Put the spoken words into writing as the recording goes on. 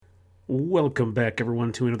Welcome back,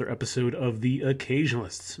 everyone, to another episode of The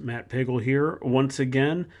Occasionalists. Matt Pagel here, once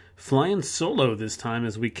again, flying solo this time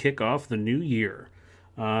as we kick off the new year.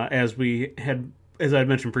 As I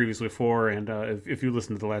mentioned previously before, and if you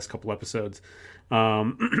listen to the last couple episodes,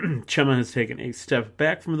 Chema has taken a step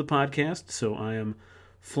back from the podcast, so I am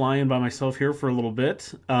flying by myself here for a little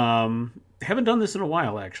bit. Haven't done this in a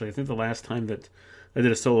while, actually. I think the last time that I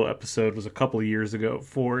did a solo episode was a couple of years ago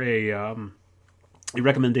for a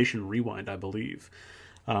recommendation rewind, I believe,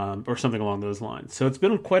 or something along those lines. So it's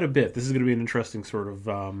been quite a bit. This is going to be an interesting sort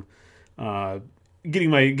of dipping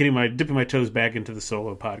my toes back into the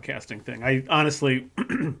solo podcasting thing. I honestly,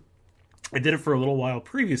 I did it for a little while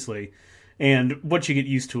previously, and once you get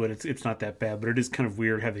used to it, it's not that bad. But it is kind of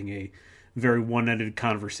weird having a very one-ended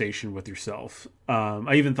conversation with yourself.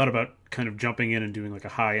 I even thought about kind of jumping in and doing like a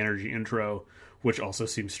high energy intro, which also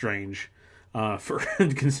seems strange. For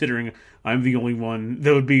considering I'm the only one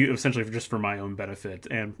that would be essentially just for my own benefit,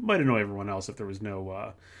 and might annoy everyone else if there was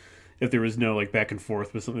no like back and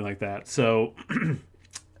forth with something like that. So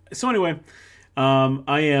anyway,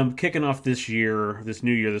 I am kicking off this new year,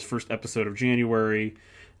 this first episode of January,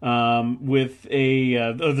 with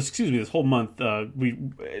this whole month.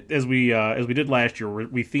 As we did last year,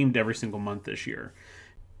 we themed every single month this year.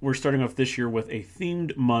 We're starting off this year with a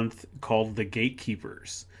themed month called the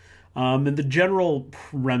Gatekeepers. And the general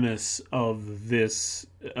premise of the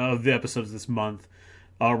episodes this month,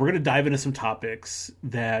 we're going to dive into some topics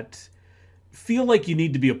that feel like you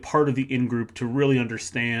need to be a part of the in-group to really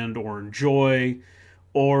understand or enjoy,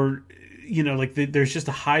 or, there's just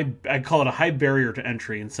I call it a high barrier to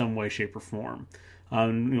entry in some way, shape, or form.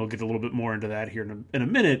 We'll get a little bit more into that here in a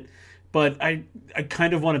minute, but I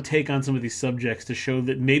kind of want to take on some of these subjects to show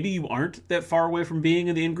that maybe you aren't that far away from being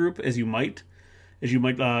in the in-group as it might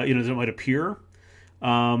appear.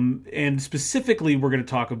 And specifically, we're going to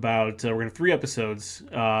talk about, we're going to have 3 episodes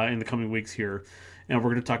in the coming weeks here, and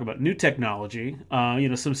we're going to talk about new technology.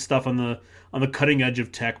 Some stuff on the cutting edge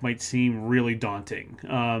of tech might seem really daunting.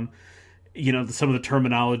 Some of the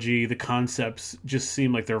terminology, the concepts just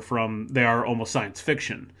seem like they are almost science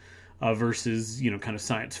fiction versus, kind of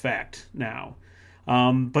science fact now.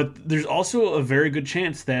 But there's also a very good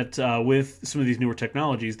chance that with some of these newer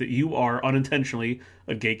technologies that you are unintentionally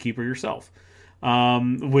a gatekeeper yourself,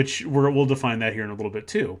 which we'll define that here in a little bit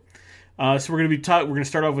too. So we're going to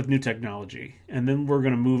start off with new technology, and then we're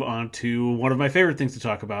going to move on to one of my favorite things to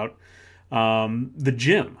talk about, the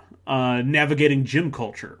gym, navigating gym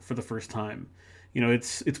culture for the first time.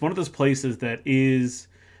 It's one of those places that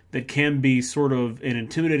can be sort of an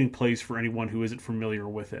intimidating place for anyone who isn't familiar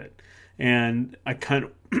with it. And I kind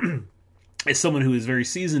of, as someone who is very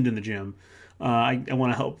seasoned in the gym, I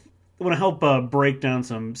want to help break down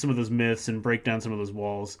some of those myths and break down some of those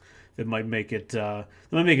walls that might make it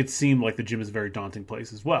seem like the gym is a very daunting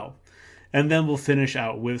place as well. And then we'll finish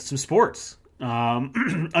out with some sports,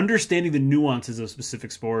 understanding the nuances of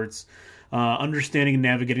specific sports, understanding and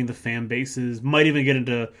navigating the fan bases. Might even get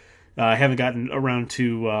into haven't gotten around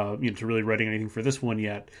to really writing anything for this one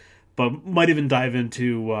yet. But might even dive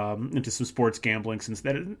into some sports gambling, since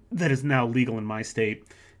that is now legal in my state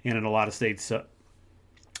and in a lot of states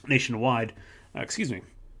nationwide. Excuse me.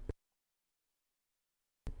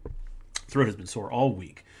 Throat has been sore all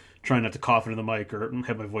week. Trying not to cough into the mic or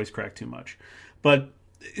have my voice crack too much. But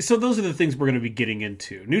so those are the things we're going to be getting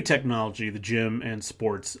into: new technology, the gym, and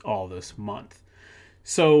sports all this month.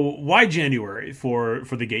 So why January for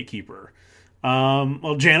the Gatekeeper?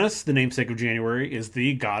 Janus, the namesake of January, is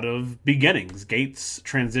the god of beginnings, gates,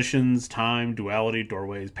 transitions, time, duality,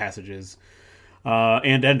 doorways, passages,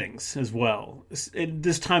 and endings as well.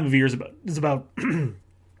 This time of year is about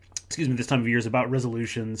this time of year is about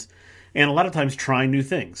resolutions, and a lot of times trying new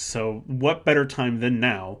things. So what better time than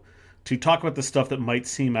now to talk about the stuff that might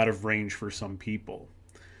seem out of range for some people?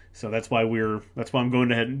 So that's why I'm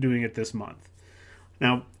going ahead and doing it this month.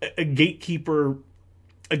 Now, a gatekeeper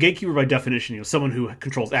by definition, someone who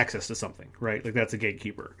controls access to something, right? Like, that's a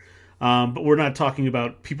gatekeeper. But we're not talking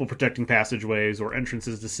about people protecting passageways or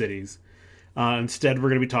entrances to cities. Instead, we're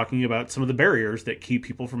going to be talking about some of the barriers that keep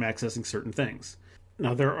people from accessing certain things.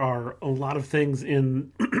 Now, there are a lot of things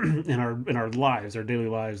in our lives, our daily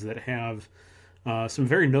lives, that have some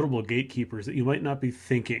very notable gatekeepers that you might not be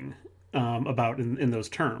thinking about in those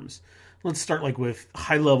terms. Let's start with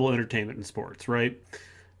high-level entertainment and sports, right?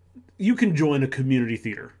 You can join a community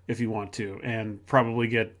theater if you want to, and probably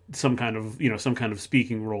get some kind of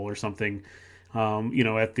speaking role or something,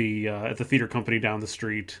 at the theater company down the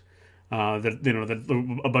street,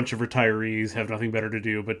 that a bunch of retirees have nothing better to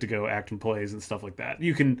do but to go act in plays and stuff like that.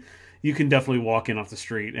 You can definitely walk in off the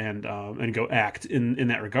street and go act in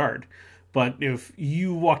that regard. But if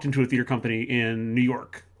you walked into a theater company in New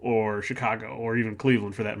York or Chicago or even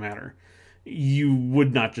Cleveland for that matter, you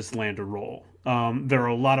would not just land a role. There are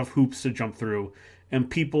a lot of hoops to jump through and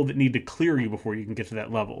people that need to clear you before you can get to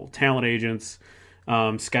that level. Talent agents,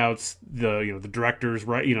 scouts, the directors,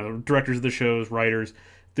 right? Directors of the shows, writers.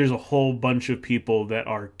 There's a whole bunch of people that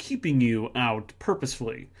are keeping you out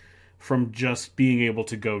purposefully from just being able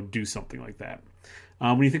to go do something like that.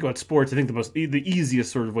 When you think about sports, I think the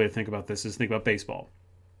easiest sort of way to think about this is think about baseball.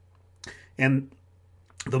 And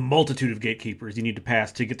the multitude of gatekeepers you need to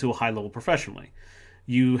pass to get to a high level professionally.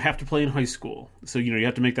 You have to play in high school. So, you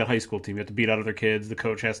have to make that high school team. You have to beat out other kids. The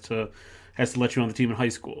coach has to let you on the team in high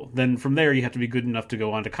school. Then from there, you have to be good enough to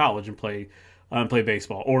go on to college and play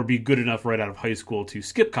baseball, or be good enough right out of high school to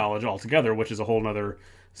skip college altogether, which is a whole other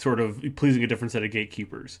sort of pleasing a different set of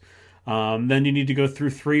gatekeepers. Then you need to go through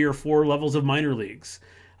 3 or 4 levels of minor leagues.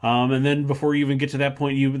 And then before you even get to that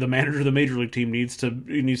point, the manager of the major league team needs to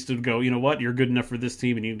go, you know what, you're good enough for this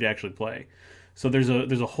team and you need to actually play. So there's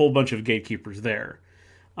a whole bunch of gatekeepers there.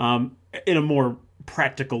 In a more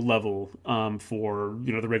practical level, for,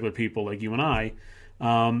 the regular people like you and I,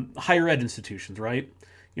 higher ed institutions, right?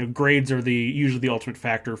 Grades are usually the ultimate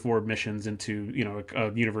factor for admissions into,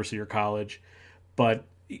 a university or college, but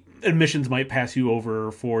admissions might pass you over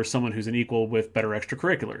for someone who's an equal with better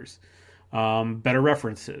extracurriculars, better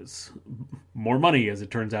references, more money, as it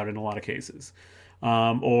turns out in a lot of cases,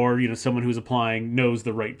 or someone who's applying knows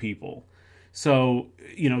the right people. So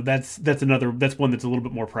that's one that's a little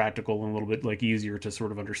bit more practical and a little bit like easier to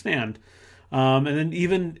sort of understand. And then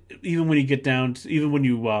even when you get down to, even when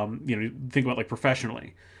you think about like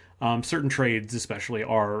professionally, certain trades especially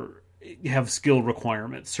have skill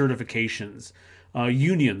requirements, certifications,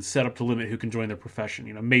 unions set up to limit who can join their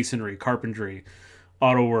profession. Masonry, carpentry,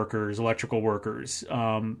 auto workers, electrical workers.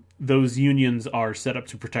 Those unions are set up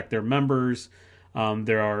to protect their members.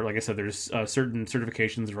 There are, like I said, there's certain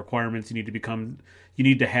certifications and requirements you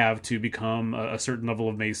need to have to become a certain level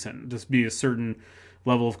of mason, just be a certain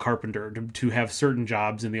level of carpenter, to have certain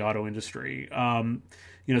jobs in the auto industry. So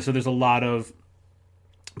there's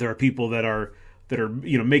there are people that are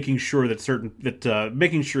making sure that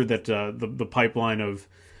the pipeline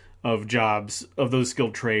of jobs of those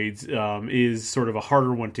skilled trades is sort of a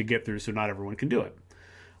harder one to get through, so not everyone can do it.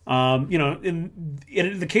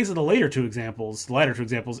 In the case of the latter two examples,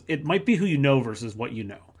 it might be who you know versus what you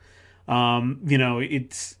know.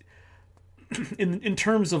 It's in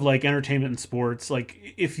terms of like entertainment and sports,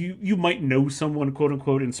 like if you might know someone, quote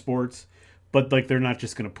unquote, in sports, but like they're not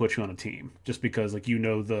just going to put you on a team just because like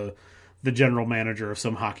the general manager of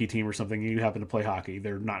some hockey team or something, you happen to play hockey.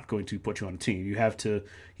 They're not going to put you on a team.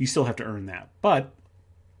 You still have to earn that. But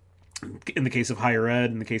in the case of higher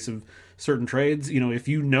ed, in the case of certain trades, if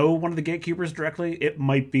you know one of the gatekeepers directly, it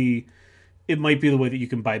might be the way that you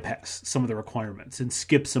can bypass some of the requirements and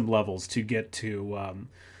skip some levels to get to,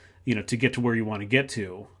 where you want to get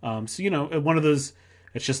to. One of those,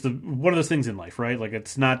 it's just one of those things in life, right? Like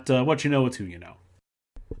it's not what you know, it's who you know.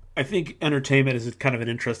 I think entertainment is kind of an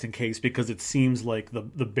interesting case because it seems like the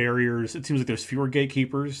barriers, it seems like there's fewer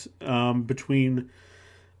gatekeepers between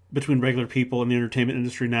regular people in the entertainment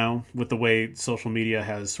industry now, with the way social media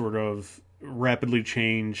has sort of rapidly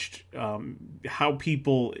changed how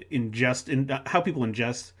people ingest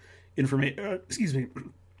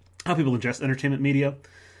entertainment media,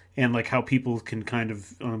 and like how people can kind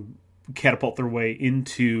of catapult their way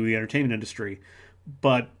into the entertainment industry.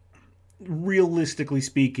 But realistically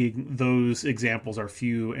speaking, those examples are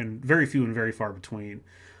very few and very far between.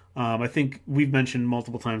 I think we've mentioned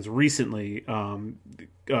multiple times recently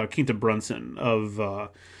Quinta Brunson of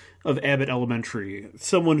Abbott Elementary,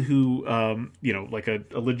 someone who like a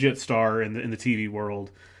legit star in the TV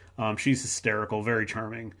world. She's hysterical, very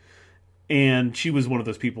charming, and she was one of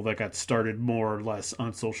those people that got started more or less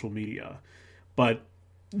on social media. But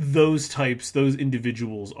those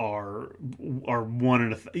individuals are one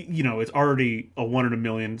in it's already a 1 in a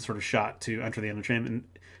million sort of shot to enter the entertainment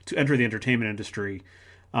industry.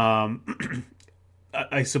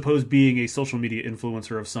 I suppose being a social media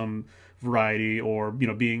influencer of some variety, or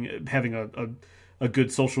having a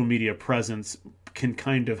good social media presence can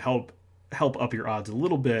kind of help up your odds a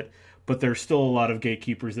little bit, but there's still a lot of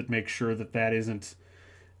gatekeepers that make sure that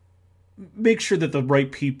the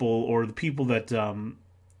right people, or the people that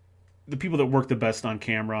work the best on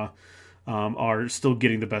camera, are still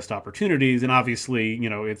getting the best opportunities. And obviously,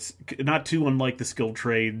 it's not too unlike the skilled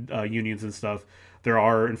trade unions and stuff. There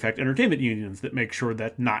are, in fact, entertainment unions that make sure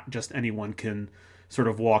that not just anyone can sort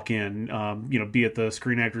of walk in, be it the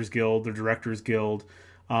Screen Actors Guild, the Directors Guild.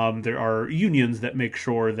 There are unions that make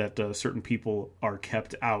sure that certain people are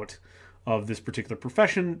kept out of this particular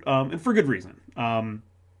profession, and for good reason.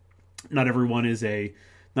 Not everyone is a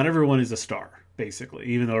star, basically,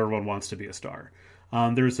 even though everyone wants to be a star.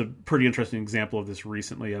 There's a pretty interesting example of this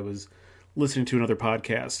recently. I was listening to another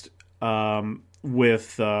podcast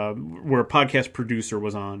with where a podcast producer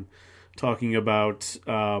was on talking about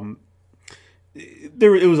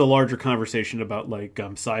it was a larger conversation about like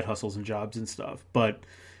side hustles and jobs and stuff, but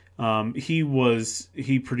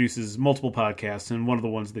he produces multiple podcasts, and one of the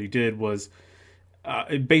ones that he did was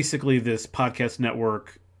basically this podcast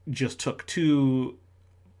network just took two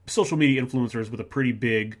social media influencers with a pretty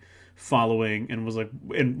big following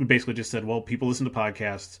and basically just said, well, people listen to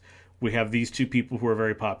podcasts. We have these two people who are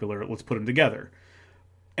very popular. Let's put them together.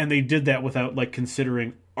 And they did that without like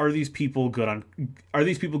considering, are these people good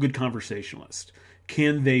conversationalists?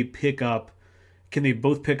 Can they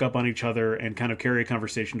both pick up on each other and kind of carry a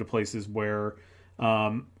conversation to places where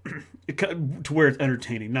to where it's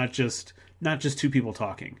entertaining, not just two people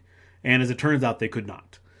talking. And as it turns out, they could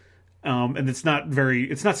not. And it's not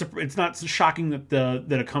shocking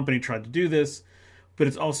that a company tried to do this, but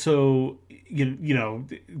it's also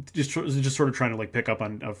just sort of trying to like pick up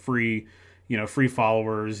on free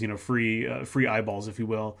followers, free eyeballs, if you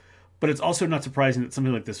will. But it's also not surprising that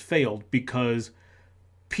something like this failed, because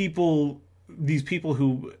these people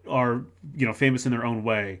who are famous in their own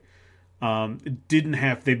way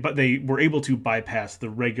they were able to bypass the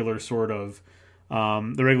regular sort of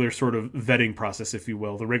vetting process, if you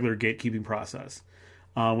will, the regular gatekeeping process,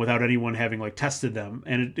 without anyone having like tested them.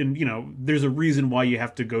 And there's a reason why you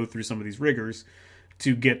have to go through some of these rigors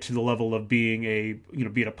to get to the level of being a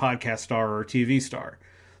podcast star or a TV star.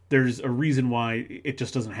 There's a reason why it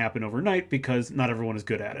just doesn't happen overnight, because not everyone is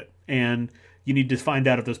good at it, and you need to find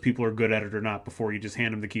out if those people are good at it or not before you just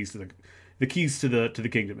hand them the keys to the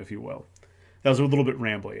kingdom, if you will. That was a little bit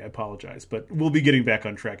rambly. I apologize, but we'll be getting back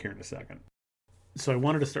on track here in a second. So I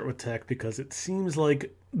wanted to start with tech because it seems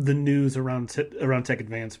like the news around tech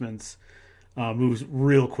advancements moves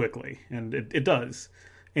real quickly, and it does.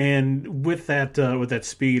 And with that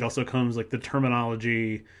speed also comes like the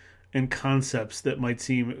terminology and concepts that might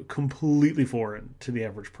seem completely foreign to the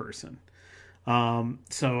average person.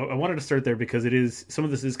 So I wanted to start there because some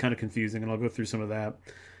of this is kind of confusing, and I'll go through some of that.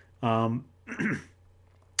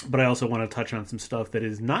 But I also want to touch on some stuff that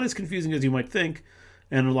is not as confusing as you might think,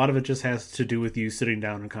 and a lot of it just has to do with you sitting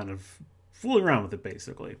down and kind of fooling around with it,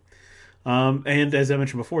 basically. And as I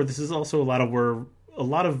mentioned before, this is also where a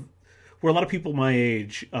lot of people my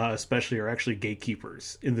age, especially, are actually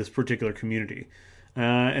gatekeepers in this particular community,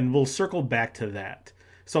 and we'll circle back to that.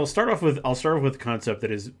 So I'll start off with a concept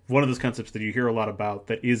that is one of those concepts that you hear a lot about,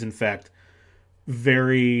 that is in fact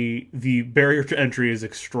the barrier to entry is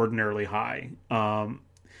extraordinarily high.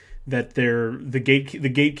 That the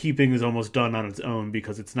gatekeeping is almost done on its own,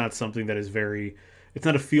 because it's not something that is it's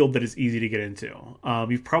not a field that is easy to get into.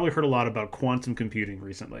 You've probably heard a lot about quantum computing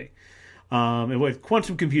recently. And what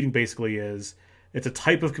quantum computing basically is, it's a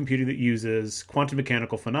type of computing that uses quantum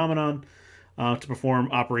mechanical phenomenon to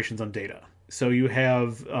perform operations on data. So you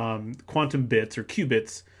have quantum bits or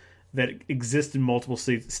qubits that exist in multiple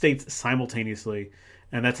states simultaneously,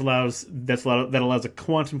 and that allows a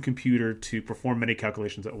quantum computer to perform many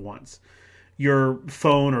calculations at once. Your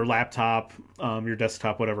phone or laptop, your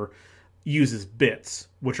desktop, whatever, uses bits,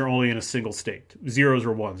 which are only in a single state, zeros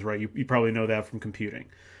or ones, right? You probably know that from computing.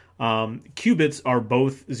 Qubits are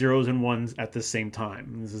both zeros and ones at the same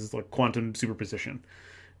time. This is like quantum superposition.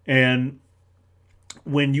 And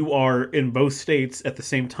when you are in both states at the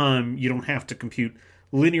same time, you don't have to compute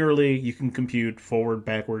linearly. You can compute forward,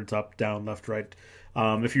 backwards, up, down, left, right.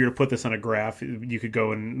 If you were to put this on a graph, you could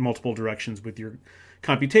go in multiple directions with your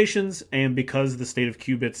computations. And because the state of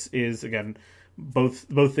qubits is, again, both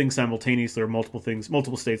things simultaneously, or multiple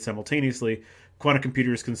states simultaneously, quantum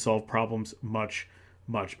computers can solve problems much,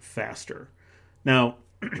 much faster. Now,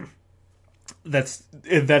 that's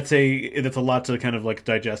a lot to kind of like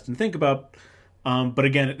digest and think about. But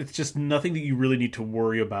again, it's just nothing that you really need to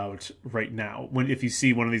worry about right now. If you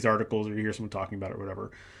see one of these articles or you hear someone talking about it or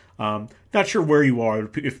whatever, not sure where you are.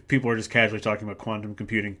 If people are just casually talking about quantum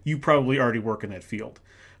computing, you probably already work in that field.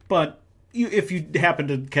 But if you happen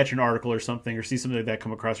to catch an article or something, or see something like that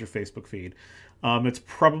come across your Facebook feed, it's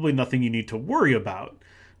probably nothing you need to worry about,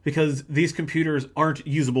 because these computers aren't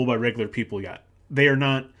usable by regular people yet. They are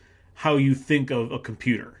not how you think of a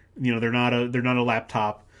computer. They're not a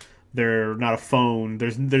laptop. They're not a phone.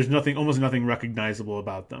 There's nothing, almost nothing recognizable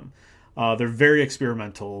about them. They're very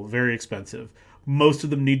experimental, very expensive. Most of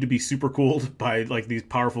them need to be super cooled by like these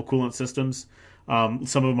powerful coolant systems.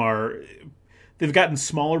 Some of them they've gotten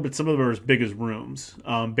smaller, but some of them are as big as rooms,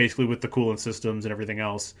 basically with the coolant systems and everything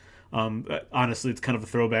else. Honestly, it's kind of a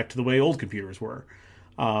throwback to the way old computers were.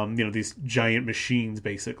 These giant machines,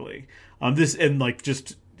 basically. This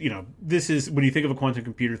is, when you think of a quantum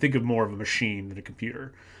computer, think of more of a machine than a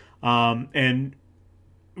computer. And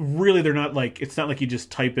really, they're not like, it's not like you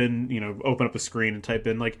just type in, open up a screen and type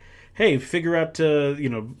in like, hey, figure out,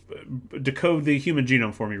 decode the human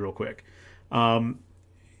genome for me real quick.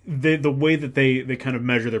 The way that they kind of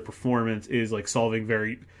measure their performance is like solving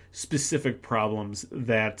very specific problems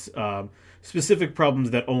that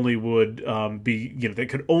only would be, that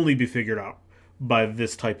could only be figured out by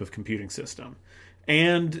this type of computing system.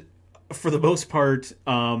 And for the most part,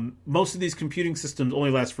 most of these computing systems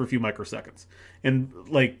only last for a few microseconds, and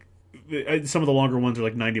like some of the longer ones are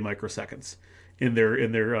like 90 microseconds in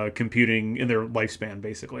their computing, in their lifespan.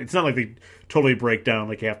 Basically, it's not like they totally break down,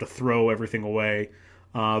 like you have to throw everything away.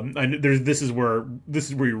 And this is where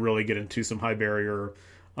you really get into some high barrier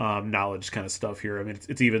knowledge kind of stuff here. I mean,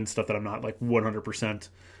 it's even stuff that I'm not like 100%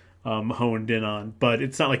 honed in on, but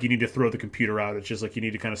it's not like you need to throw the computer out. It's just like you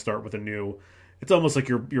need to kind of start with a new. It's almost like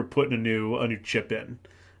you're putting a new chip in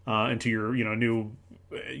into your new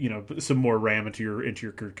some more RAM into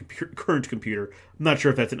your current computer. I'm not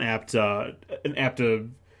sure if that's an apt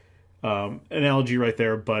analogy right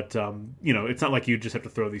there, but it's not like you just have to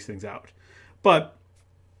throw these things out. But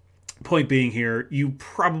point being here, you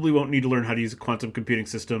probably won't need to learn how to use a quantum computing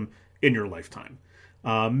system in your lifetime.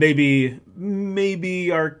 Maybe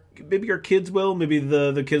our kids will. Maybe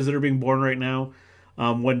the kids that are being born right now.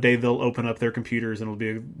 One day they'll open up their computers and it'll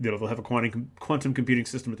be they'll have a quantum computing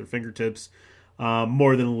system at their fingertips.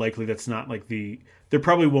 More than likely, that's not like there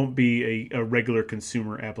probably won't be a regular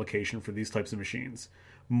consumer application for these types of machines.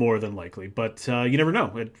 More than likely, but you never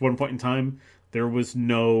know. At one point in time, there was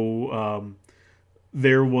no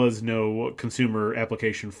consumer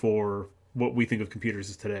application for what we think of computers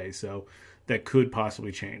as today. So that could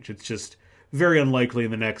possibly change. It's just very unlikely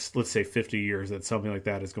in the next, let's say, 50 years that something like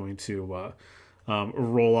that is going to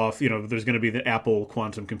roll off. There's going to be the Apple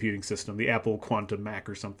quantum computing system, the Apple quantum Mac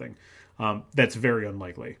or something. That's very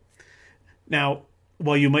unlikely. Now,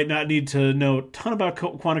 while you might not need to know a ton about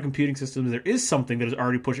quantum computing systems, there is something that is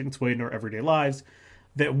already pushing its way into our everyday lives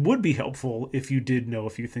that would be helpful if you did know a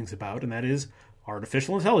few things about, and that is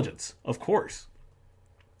artificial intelligence, of course.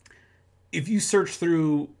 If you search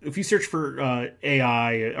for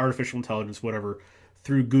AI, artificial intelligence, whatever,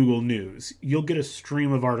 through Google News, you'll get a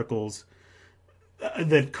stream of articles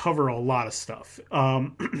that cover a lot of stuff. A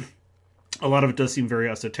lot of it does seem very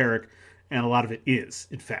esoteric, and a lot of it is,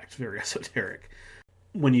 in fact, very esoteric.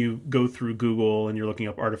 When you go through Google and you're looking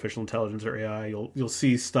up artificial intelligence or AI, you'll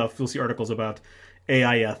see stuff. You'll see articles about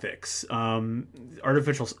AI ethics,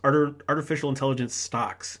 artificial intelligence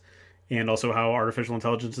stocks, and also how artificial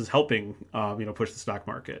intelligence is helping push the stock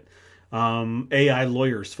market. AI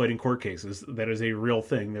lawyers fighting court cases. That is a real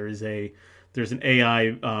thing. There's an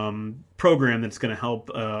AI program that's going to help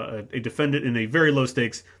a defendant in a very low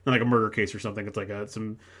stakes, not like a murder case or something. It's like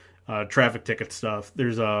some traffic ticket stuff.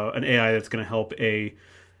 There's an AI that's going to help a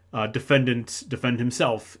defendant defend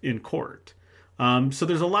himself in court. So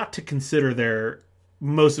there's a lot to consider there.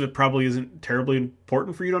 Most of it probably isn't terribly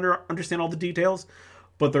important for you to understand all the details,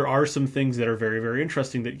 but there are some things that are very, very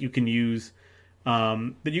interesting that you can use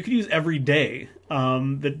every day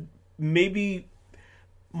that maybe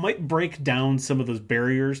might break down some of those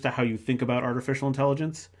barriers to how you think about artificial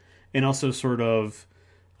intelligence, and also sort of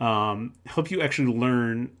help you actually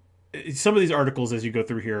learn. Some of these articles as you go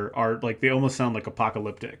through here are like, they almost sound like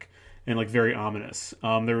apocalyptic and like very ominous.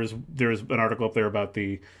 There was an article up there about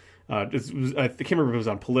I can't remember if it was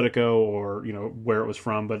on Politico or where it was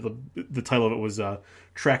from, but the title of it was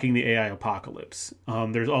 "Tracking the AI Apocalypse."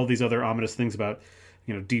 There's all these other ominous things about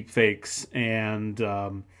deep fakes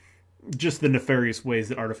and just the nefarious ways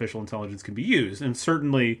that artificial intelligence can be used, and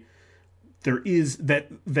certainly there is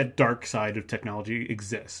that dark side of technology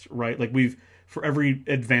exists, right? Like for every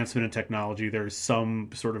advancement in technology, there's some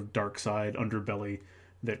sort of dark side underbelly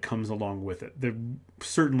that comes along with it.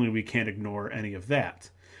 Certainly we can't ignore any of that.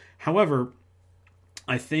 However,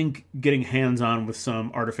 I think getting hands-on with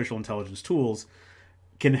some artificial intelligence tools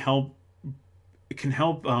can help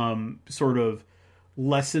sort of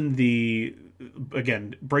lessen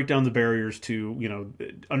break down the barriers to,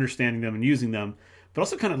 understanding them and using them, but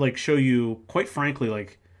also kind of like show you, quite frankly,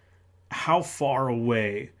 like how far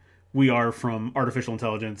away we are from artificial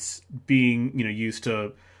intelligence being, used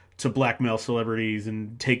to blackmail celebrities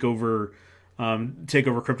and take over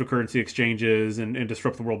cryptocurrency exchanges and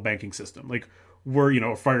disrupt the world banking system. Like,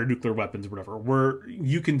 we're, fire nuclear weapons or whatever.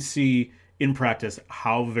 You can see in practice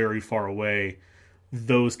how very far away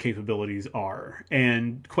those capabilities are.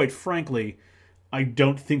 And quite frankly, I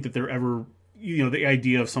don't think that they're ever, the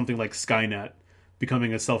idea of something like Skynet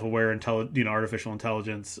becoming a self-aware, artificial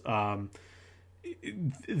intelligence,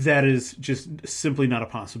 that is just simply not a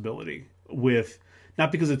possibility.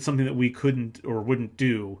 Not because it's something that we couldn't or wouldn't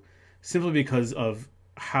do, simply because of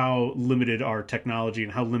how limited our technology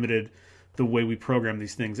and how limited the way we program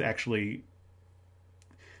these things actually,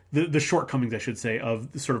 the shortcomings, I should say,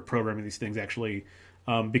 of the sort of programming these things actually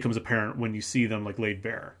becomes apparent when you see them like laid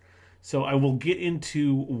bare. So I will get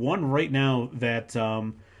into one right now that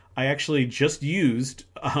I actually just used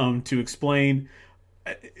to explain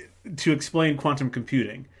quantum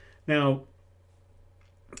computing. Now,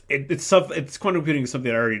 it's quantum computing is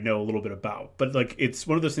something I already know a little bit about, but like it's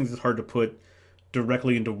one of those things that's hard to put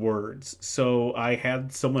directly into words. So I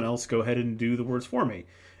had someone else go ahead and do the words for me,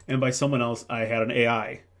 and by someone else, I had an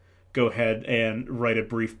AI go ahead and write a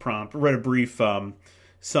brief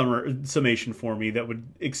summation for me that would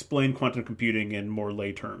explain quantum computing in more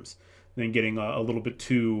lay terms, than getting a little bit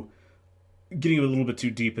too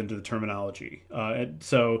deep into the terminology.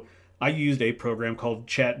 So I used a program called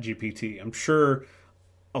ChatGPT. I'm sure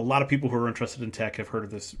a lot of people who are interested in tech have heard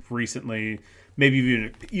of this recently.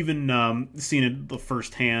 Maybe even seen it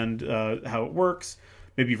firsthand, how it works.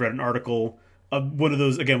 Maybe you've read an article, one of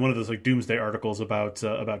those like doomsday articles about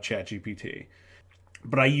ChatGPT.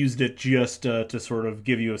 But I used it just to sort of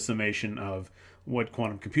give you a summation of what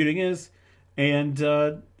quantum computing is, and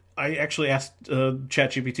I actually asked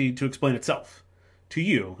ChatGPT to explain itself to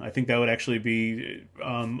you. I think that would actually be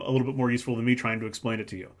a little bit more useful than me trying to explain it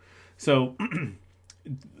to you. So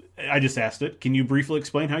I just asked it, can you briefly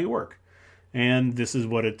explain how you work? And this is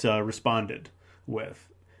what it responded with.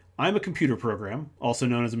 I'm a computer program, also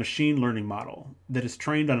known as a machine learning model, that is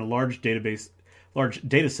trained on a large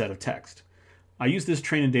data set of text. I use this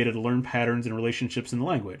training data to learn patterns and relationships in the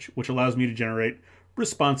language, which allows me to generate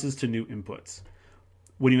responses to new inputs.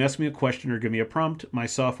 When you ask me a question or give me a prompt, my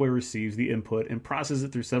software receives the input and processes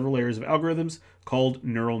it through several layers of algorithms called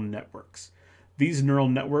neural networks. These neural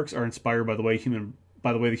networks are inspired by the way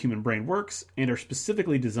the human brain works and are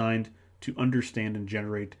specifically designed to understand and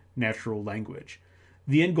generate natural language.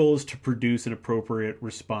 The end goal is to produce an appropriate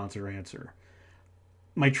response or answer.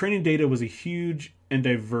 My training data was huge and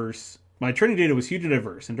diverse, and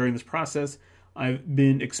during this process, I've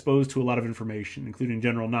been exposed to a lot of information, including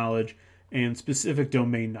general knowledge and specific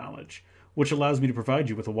domain knowledge, which allows me to provide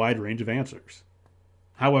you with a wide range of answers.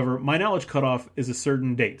 However, my knowledge cutoff is a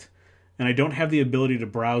certain date, and I don't have the ability to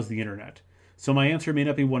browse the internet, so my answer may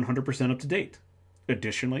not be 100% up to date.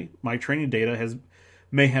 Additionally, my training data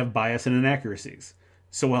may have bias and inaccuracies,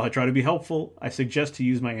 so while I try to be helpful, I suggest to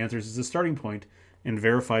use my answers as a starting point and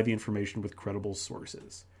verify the information with credible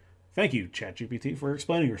sources. Thank you, ChatGPT, for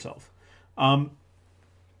explaining yourself.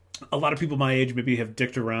 A lot of people my age maybe have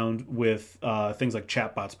dicked around with things like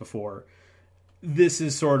chatbots before. This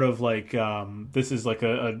is sort of like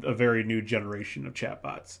a very new generation of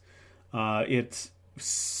chatbots. It's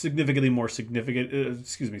significantly more sophisticated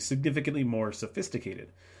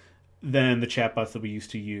than the chatbots that we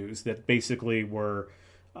used to use. That basically were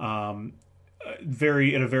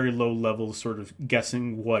very low level, sort of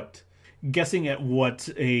guessing at what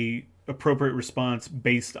a appropriate response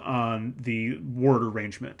based on the word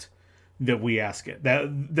arrangement that we ask it.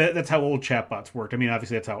 That's how old chatbots worked. I mean,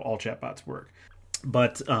 obviously that's how all chatbots work.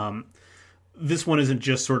 But this one isn't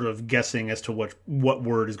just sort of guessing as to what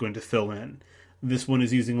word is going to fill in. This one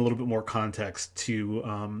is using a little bit more context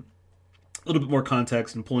and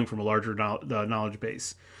pulling from a larger knowledge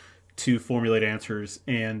base to formulate answers,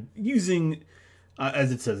 and using,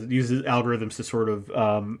 as it says, it uses algorithms to sort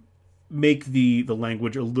of make the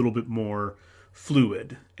language a little bit more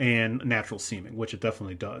fluid and natural seeming, which it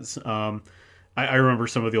definitely does. I remember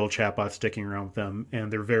some of the old chatbots sticking around with them,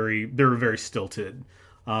 and they're very stilted.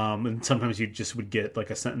 And sometimes you just would get like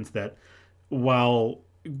a sentence that, while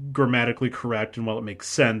grammatically correct and while it makes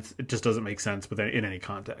sense, it just doesn't make sense in any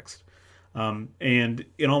context. And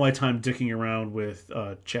in all my time dicking around with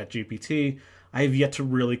ChatGPT, I have yet to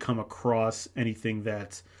really come across anything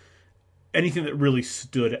that really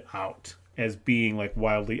stood out as being like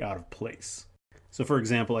wildly out of place. So, for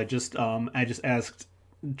example, I just asked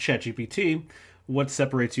ChatGPT what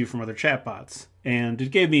separates you from other chatbots, and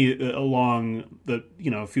it gave me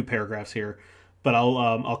a few paragraphs here, but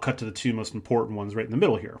I'll cut to the two most important ones right in the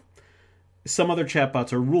middle here. Some other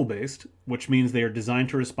chatbots are rule-based, which means they are designed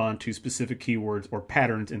to respond to specific keywords or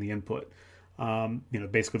patterns in the input.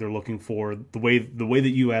 Basically they're looking for the way that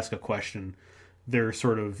you ask a question. They're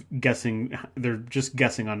sort of guessing. They're just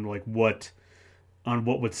guessing on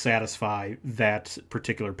what would satisfy that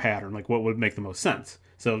particular pattern, like what would make the most sense.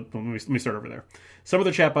 So let me start over there. Some of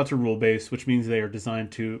the chatbots are rule-based, which means they are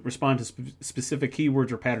designed to respond to specific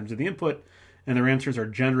keywords or patterns in the input, and their answers are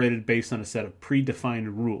generated based on a set of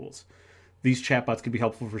predefined rules. These chatbots can be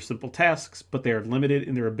helpful for simple tasks, but they are limited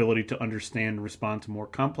in their ability to understand and respond to more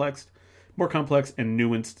complex and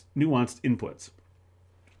nuanced inputs.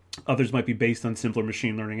 Others might be based on simpler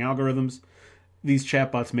machine learning algorithms. These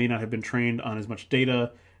chatbots may not have been trained on as much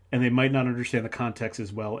data, and they might not understand the context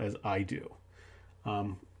as well as I do.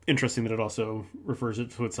 Interesting that it also refers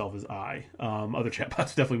to itself as I. Other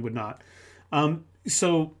chatbots definitely would not.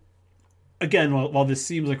 So, again, while this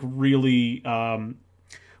seems like really...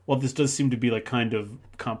 while this does seem to be like kind of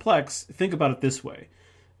complex, think about it this way.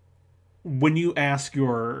 When you ask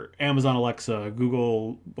your Amazon Alexa,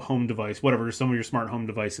 Google Home device, whatever, some of your smart home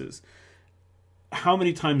devices, how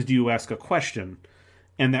many times do you ask a question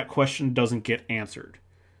and that question doesn't get answered?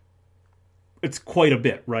 It's quite a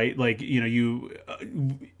bit, right? Like, you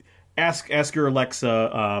ask your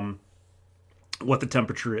Alexa what the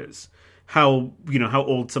temperature is, how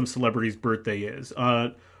old some celebrity's birthday is,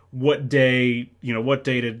 what day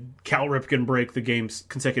did Cal Ripken break the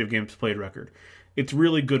consecutive games played record. It's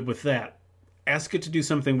really good with that. Ask it to do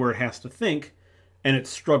something where it has to think, and it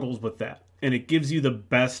struggles with that. And it gives you the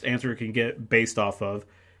best answer it can get based off of,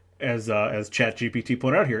 as ChatGPT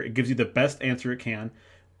pointed out here, it gives you the best answer it can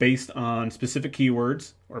based on specific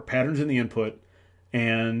keywords or patterns in the input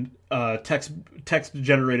and text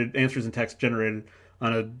generated answers and text generated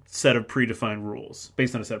on a set of predefined rules,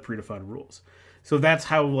 based on a set of predefined rules. So that's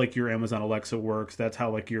how like your Amazon Alexa works. That's how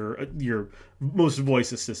like your most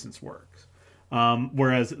voice assistants works.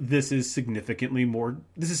 Whereas this is significantly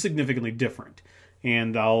different.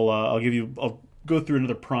 And I'll go through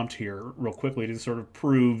another prompt here real quickly to sort of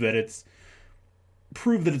prove that it's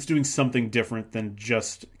doing something different than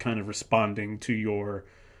just kind of responding to your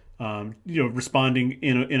responding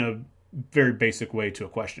in a very basic way to a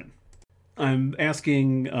question. I'm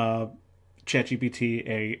asking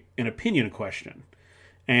ChatGPT an opinion question,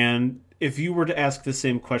 and if you were to ask the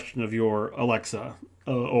same question of your Alexa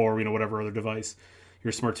or whatever other device,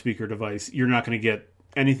 your smart speaker device, you're not going to get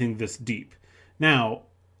anything this deep. Now,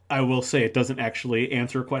 I will say it doesn't actually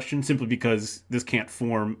answer a question simply because this can't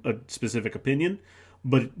form a specific opinion,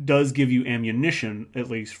 but it does give you ammunition, at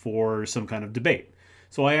least, for some kind of debate.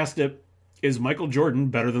 So I asked it, is Michael Jordan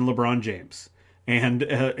better than LeBron James? And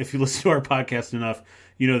if you listen to our podcast enough,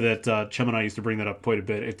 you know that Chum and I used to bring that up quite a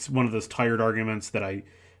bit. It's one of those tired arguments that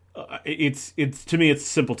it's to me, it's a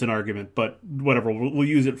simpleton argument, but whatever. We'll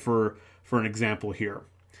use it for an example here.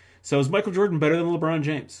 So is Michael Jordan better than LeBron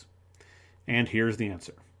James? And here's the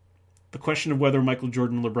answer. The question of whether Michael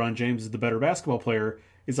Jordan and LeBron James is the better basketball player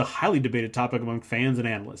is a highly debated topic among fans and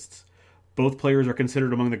analysts. Both players are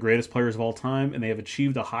considered among the greatest players of all time, and they have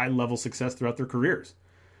achieved a high level of success throughout their careers.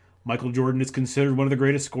 Michael Jordan is considered one of the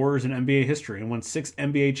greatest scorers in NBA history and won 6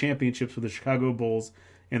 NBA championships with the Chicago Bulls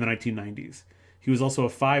in the 1990s. He was also a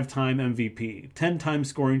 5-time MVP, 10-time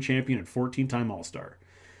scoring champion, and 14-time All-Star.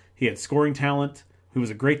 He had scoring talent, he was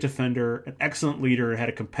a great defender, an excellent leader, and had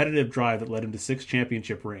a competitive drive that led him to 6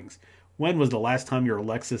 championship rings. When was the last time your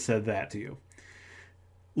Alexa said that to you?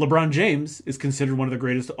 LeBron James is considered one of the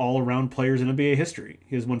greatest all-around players in NBA history.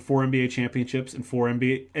 He has won 4 NBA championships and 4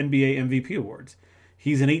 NBA MVP awards.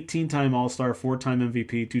 He's an 18-time All-Star, 4-time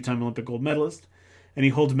MVP, 2-time Olympic gold medalist, and he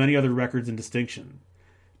holds many other records and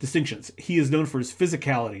distinctions. He is known for his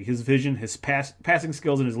physicality, his vision, his passing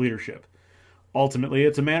skills, and his leadership. Ultimately,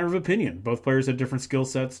 it's a matter of opinion. Both players have different skill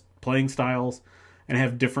sets, playing styles, and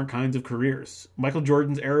have different kinds of careers. Michael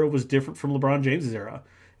Jordan's era was different from LeBron James's era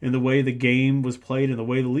in the way the game was played and the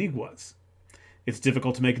way the league was. It's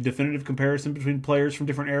difficult to make a definitive comparison between players from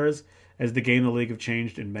different eras, as the game and the league have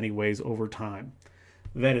changed in many ways over time.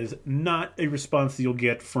 That is not a response that you'll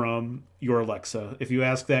get from your Alexa. If you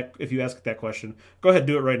ask that question, go ahead,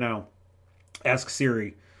 do it right now. Ask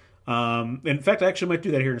Siri. In fact, I actually might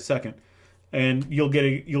do that here in a second, and you'll get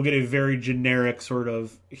a very generic sort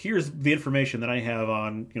of, here's the information that I have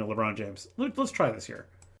on LeBron James. Let's try this here.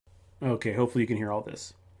 Okay, hopefully you can hear all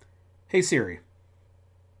this. Hey Siri,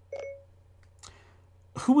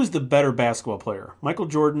 who is the better basketball player, Michael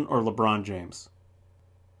Jordan or LeBron James?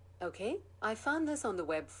 Okay, I found this on the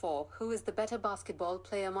web for who is the better basketball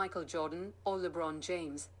player, Michael Jordan or LeBron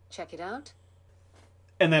James. Check it out.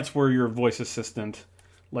 And that's where your voice assistant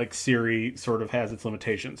like Siri sort of has its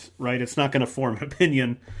limitations, right? It's not going to form an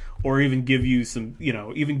opinion or even give you some,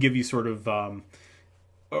 even give you sort of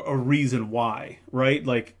a reason why, right?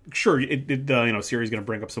 Like, sure, Siri's going to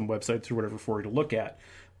bring up some websites or whatever for you to look at,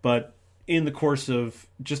 but in the course of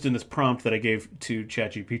just in this prompt that I gave to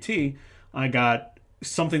ChatGPT, I got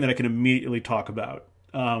something that I can immediately talk about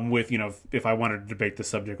with, if I wanted to debate the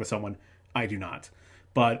subject with someone. I do not.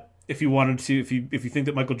 But if you wanted to, if you think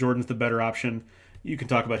that Michael Jordan's the better option, you can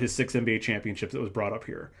talk about his 6 NBA championships that was brought up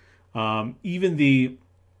here. Even the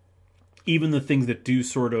things that do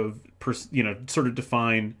sort of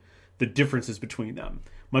define the differences between them.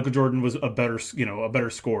 Michael Jordan was a better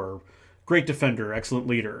scorer, great defender, excellent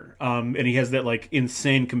leader, and he has that like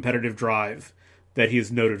insane competitive drive that he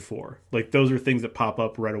is noted for. Like those are things that pop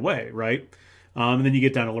up right away, right? And then you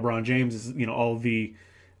get down to LeBron James,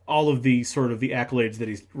 all of the sort of the accolades that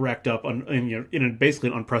he's racked up in basically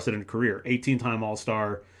an unprecedented career. 18-time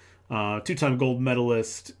All-Star, 2-time gold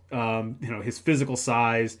medalist, his physical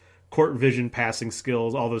size, court vision, passing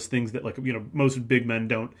skills, all those things that most big men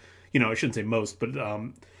don't, I shouldn't say most, but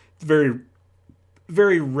very,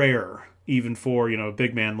 very rare even for, a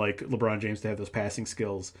big man like LeBron James to have those passing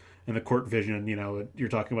skills and the court vision. You're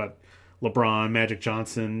talking about LeBron, Magic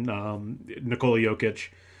Johnson, Nikola Jokic,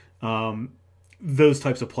 those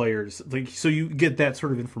types of players. Like, so you get that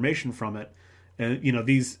sort of information from it, and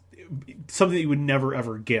these something that you would never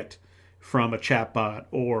ever get from a chatbot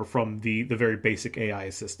or from the very basic AI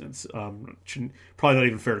assistants. Probably not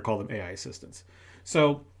even fair to call them AI assistants.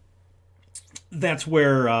 So that's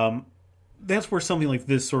where something like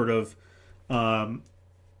this sort of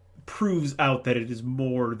proves out that it is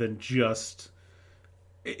more than just.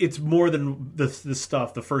 It's more than the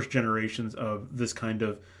stuff, the first generations of this kind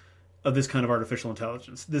of artificial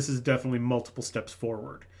intelligence. This is definitely multiple steps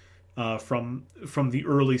forward from the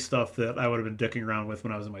early stuff that I would have been dicking around with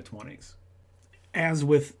when I was in my 20s. As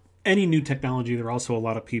with any new technology, there are also a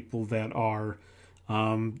lot of people that are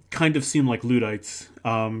kind of seem like Luddites,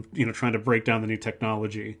 trying to break down the new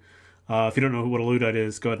technology. If you don't know what a Luddite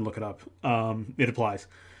is, go ahead and look it up. It applies.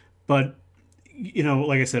 But,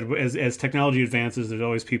 like I said, as technology advances, there's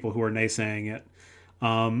always people who are naysaying it.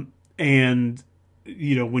 And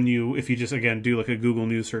if you just, again, do like a Google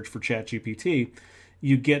News search for ChatGPT,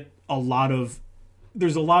 you get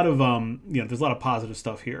there's a lot of positive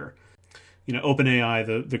stuff here.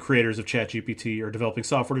 OpenAI, the creators of ChatGPT, are developing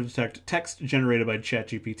software to detect text generated by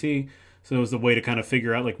ChatGPT. So it was a way to kind of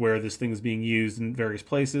figure out like where this thing is being used in various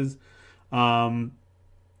places. Let's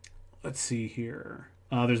see here.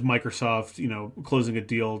 There's Microsoft, closing a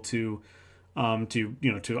deal to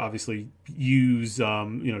obviously use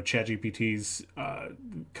ChatGPT's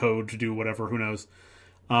code to do whatever. Who knows?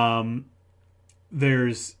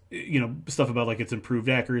 There's stuff about like its improved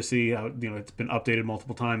accuracy. It's been updated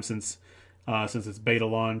multiple times since its beta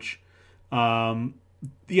launch.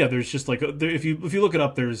 There's just like if you look it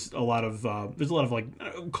up, there's a lot of like, I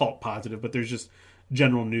don't call it positive, but there's just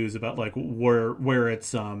general news about like where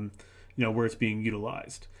it's where it's being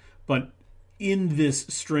utilized. But in this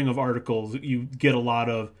string of articles, you get a lot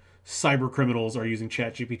of cyber criminals are using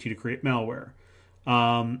ChatGPT to create malware.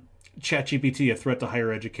 ChatGPT, a threat to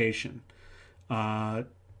higher education. ChatGPT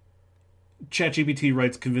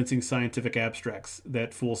writes convincing scientific abstracts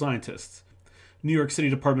that fool scientists. New York City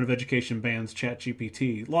Department of Education bans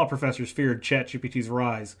ChatGPT. Law professors feared ChatGPT's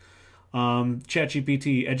rise.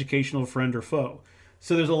 ChatGPT, educational friend or foe.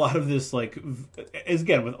 So there's a lot of this, like, as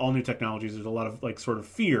again, with all new technologies, there's a lot of, like, sort of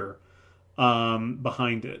fear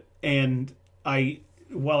behind it. And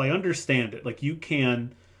while I understand it, like, you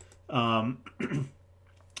can,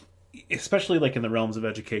 especially, like, in the realms of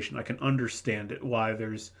education, I can understand it, why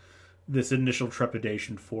there's this initial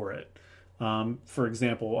trepidation for it. For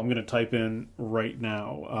example, I'm going to type in right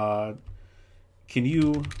now, can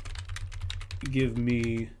you give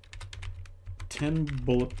me 10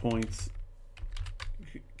 bullet points?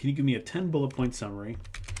 Can you give me a 10 bullet point summary?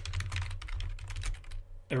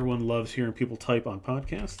 Everyone loves hearing people type on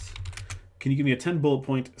podcasts. Can you give me a 10 bullet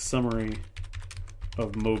point summary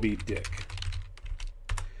of Moby Dick?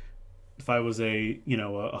 If I was a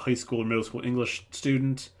high school or middle school English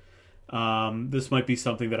student, this might be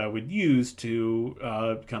something that I would use to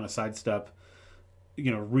kind of sidestep,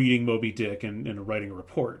 reading Moby Dick and writing a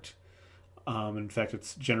report. In fact,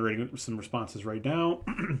 it's generating some responses right now.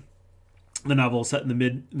 The novel is set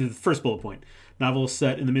in the first bullet point. Novel is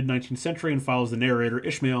set in the mid-19th century and follows the narrator,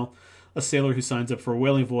 Ishmael, a sailor who signs up for a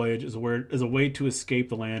whaling voyage as a way to escape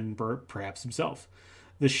the land and perhaps himself.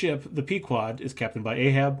 The ship, the Pequod, is captained by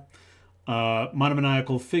Ahab, a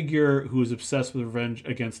monomaniacal figure who is obsessed with revenge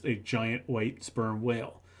against a giant white sperm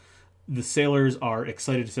whale. The sailors are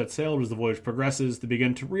excited to set sail, but as the voyage progresses, they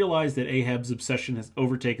begin to realize that Ahab's obsession has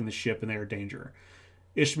overtaken the ship and they are in danger.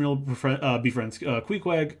 Ishmael befriends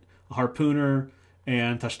Queequeg, a harpooner,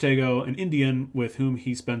 and Tashtego, an Indian with whom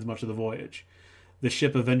he spends much of the voyage. The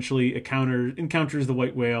ship eventually encounters the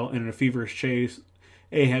white whale, and in a feverish chase,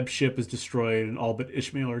 Ahab's ship is destroyed and all but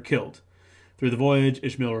Ishmael are killed. Through the voyage,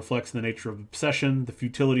 Ishmael reflects the nature of obsession, the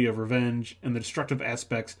futility of revenge, and the destructive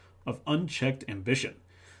aspects of unchecked ambition.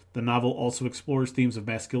 The novel also explores themes of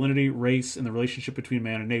masculinity, race, and the relationship between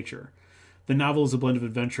man and nature. The novel is a blend of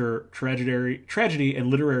adventure, tragedy, and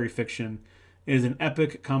literary fiction. It is an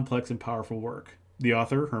epic, complex, and powerful work. The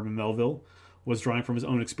author, Herman Melville, was drawing from his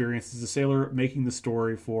own experience as a sailor, making the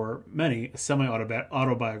story for many a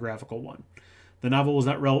semi-autobiographical one. The novel was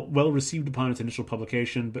not well received upon its initial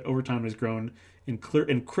publication, but over time has grown in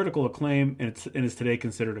critical acclaim and is today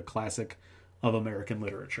considered a classic of American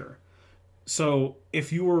literature. So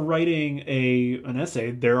if you were writing an essay,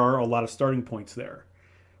 there are a lot of starting points there.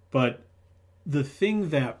 But the thing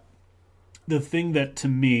that to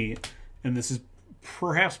me, and this is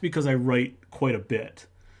perhaps because I write quite a bit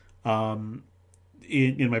in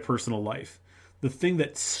my personal life, the thing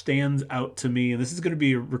that stands out to me, and this is going to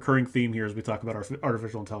be a recurring theme here as we talk about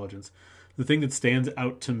artificial intelligence, the thing that stands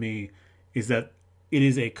out to me is that it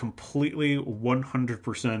is a completely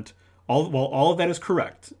 100%, while all of that is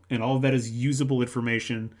correct, and all of that is usable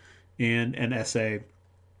information in an essay,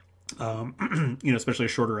 especially a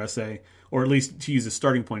shorter essay, or at least to use as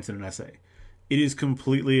starting points in an essay, it is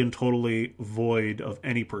completely and totally void of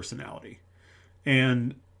any personality.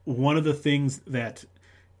 And one of the things that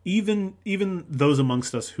even those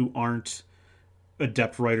amongst us who aren't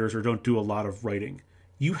adept writers or don't do a lot of writing,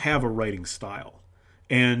 you have a writing style.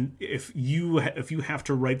 And if you have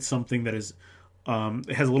to write something that is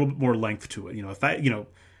it has a little bit more length to it,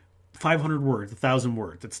 500 words, 1,000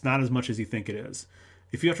 words, it's not as much as you think it is.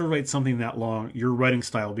 If you have to write something that long, your writing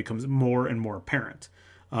style becomes more and more apparent.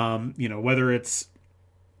 Whether it's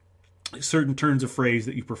certain turns of phrase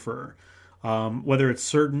that you prefer, whether it's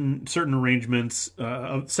certain arrangements,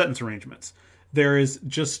 sentence arrangements. There is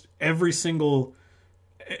just every single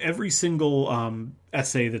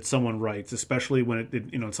essay that someone writes, especially when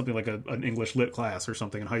it's something like an English lit class or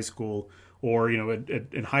something in high school or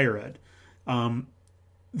in higher ed.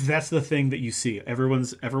 That's the thing that you see.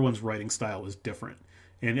 Everyone's writing style is different,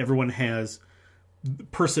 and everyone has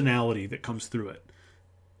personality that comes through it.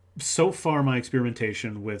 So far, my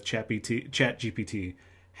experimentation with ChatGPT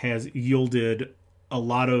has yielded a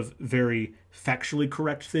lot of very factually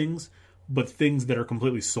correct things, but things that are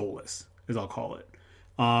completely soulless, as I'll call it.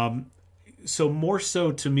 So more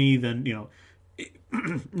so to me than,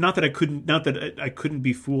 not that I couldn't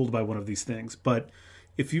be fooled by one of these things, but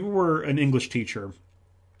if you were an English teacher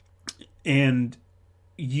and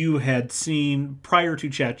you had seen, prior to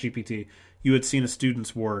ChatGPT, you had seen a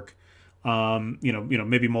student's work,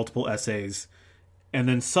 maybe multiple essays, and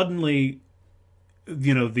then suddenly,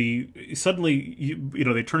 they turn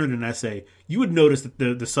it into an essay, you would notice that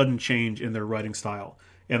the sudden change in their writing style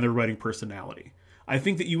and their writing personality. I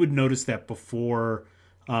think that you would notice that before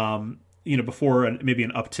maybe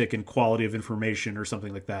an uptick in quality of information or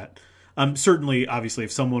something like that. Certainly, obviously,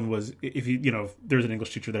 if if there's an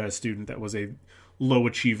English teacher that had a student that was a low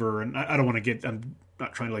achiever, and I don't want to I'm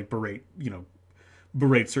not trying to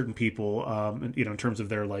berate certain people, in terms of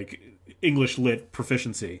their English lit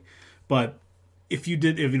proficiency, but if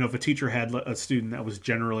a teacher had a student that was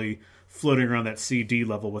generally floating around that CD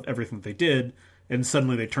level with everything that they did, and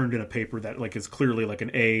suddenly they turned in a paper that is clearly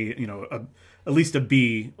an A, at least a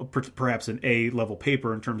B, perhaps an A level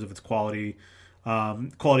paper in terms of its quality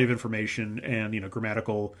of information and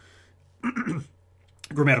grammatical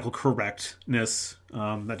correctness.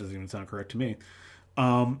 That doesn't even sound correct to me.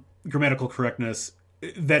 Grammatical correctness,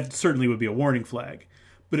 that certainly would be a warning flag.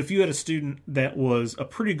 But if you had a student that was a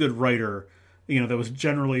pretty good writer, that was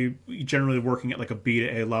generally working at a B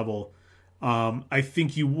to A level, I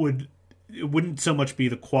think it wouldn't so much be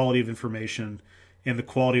the quality of information and the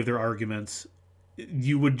quality of their arguments.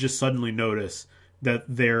 You would just suddenly notice that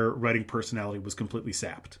their writing personality was completely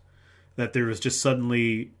sapped. That there was just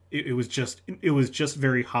suddenly it was just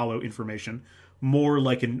very hollow information, more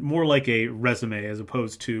like a resume as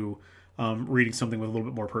opposed to reading something with a little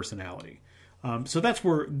bit more personality. So that's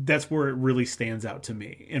where it really stands out to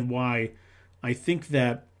me, and why I think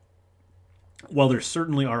that while there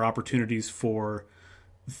certainly are opportunities for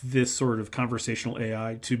this sort of conversational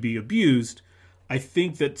AI to be abused, I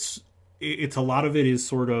think that it's a lot of it is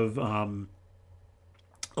sort of a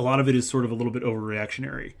little bit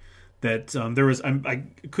overreactionary. That I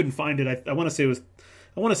couldn't find it. I want to say it was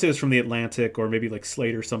I want to say it was from the Atlantic or maybe like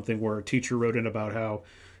Slate or something, where a teacher wrote in about how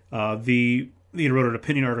wrote an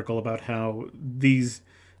opinion article about how these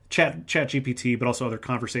chat GPT, but also other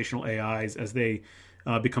conversational AIs, as they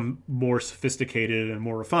become more sophisticated and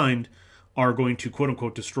more refined, are going to quote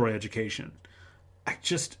unquote destroy education. I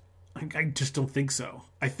just don't think so.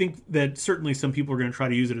 I think that certainly some people are going to try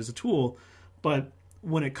to use it as a tool, but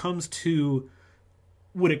when it comes to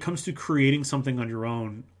creating something on your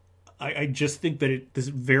own, I just think that this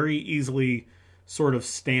very easily sort of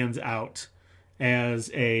stands out as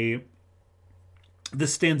like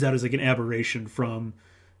an aberration from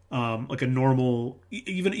like a normal,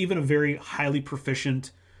 even a very highly proficient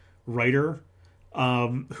writer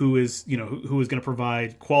who is going to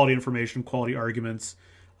provide quality information, quality arguments,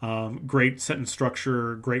 great sentence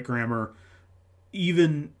structure, great grammar,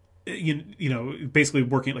 even basically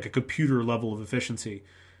working at like a computer level of efficiency.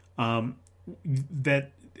 That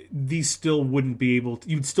these still wouldn't be able to,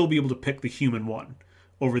 you'd still be able to pick the human one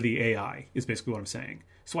over the AI is basically what I'm saying.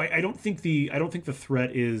 So I don't think the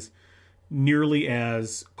threat is nearly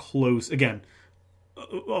as close. Again,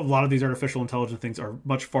 a lot of these artificial intelligence things are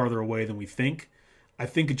much farther away than we think. I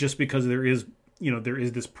think just because there is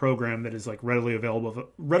this program that is like readily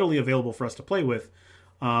available for us to play with,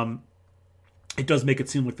 it does make it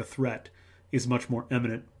seem like the threat is much more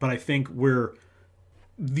imminent. But I think we're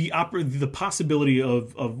the possibility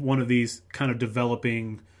of one of these kind of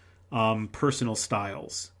developing personal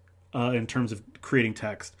styles in terms of creating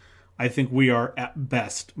text, I think we are at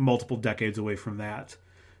best multiple decades away from that,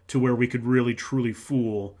 to where we could really truly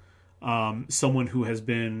fool someone who has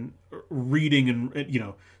been reading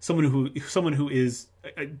and someone who is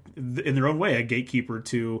in their own way a gatekeeper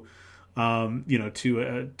to an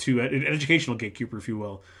educational gatekeeper, if you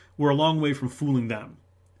will. We're a long way from fooling them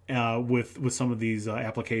with some of these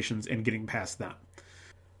applications and getting past them.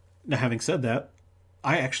 Now, having said that,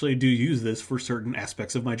 I actually do use this for certain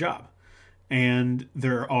aspects of my job. And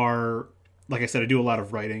there are, like I said, I do a lot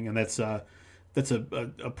of writing, and that's a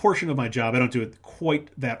portion of my job. I don't do it quite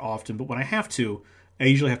that often, but when I have to, I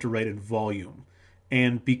usually have to write in volume.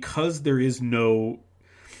 And because this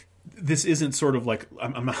isn't sort of like,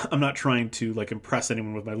 I'm not trying to like impress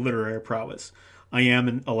anyone with my literary prowess. I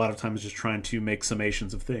am, a lot of times, just trying to make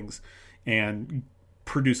summations of things and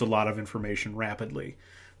produce a lot of information rapidly.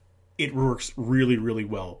 It works really, really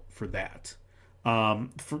well for that.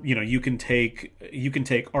 You can take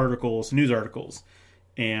news articles,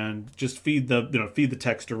 and just feed the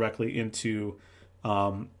text directly into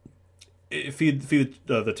the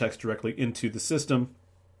text directly into the system.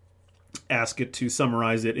 Ask it to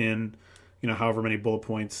summarize it in however many bullet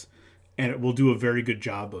points, and it will do a very good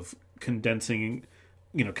job of condensing,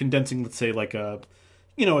 let's say like a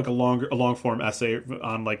long form essay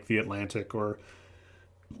on like the Atlantic or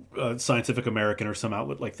Scientific American or some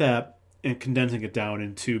outlet like that, and condensing it down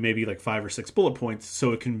into maybe like 5 or 6 bullet points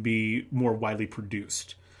so it can be more widely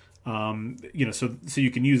produced. So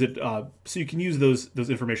you can use it. So you can use those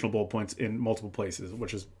informational bullet points in multiple places,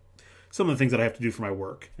 which is some of the things that I have to do for my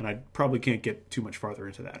work, and I probably can't get too much farther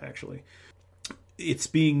into that actually. It's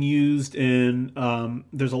being used in,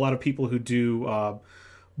 there's a lot of people who do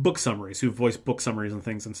book summaries, who voice book summaries and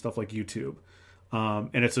things and stuff like YouTube.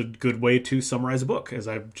 And it's a good way to summarize a book, as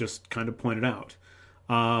I've just kind of pointed out.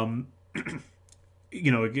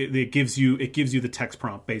 It gives you the text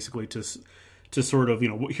prompt basically to sort of,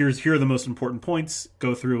 here are the most important points,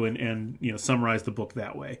 go through and summarize the book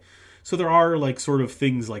that way. So there are like sort of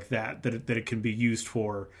things like that it can be used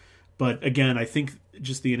for. But again, I think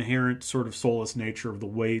just the inherent sort of soulless nature of the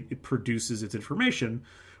way it produces its information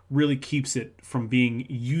really keeps it from being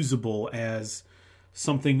usable as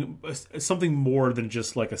something more than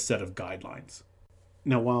just like a set of guidelines.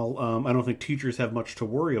 Now, while I don't think teachers have much to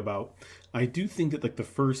worry about, I do think that like the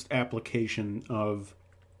first application of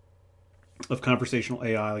conversational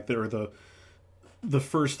AI, like the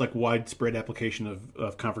first like widespread application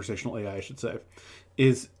of conversational AI, I should say,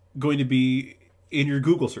 is going to be in your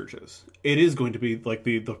Google searches. It is going to be like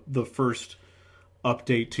the first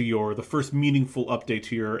update to the first meaningful update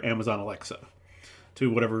to your Amazon Alexa,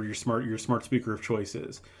 to whatever your smart speaker of choice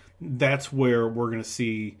is. That's where we're going to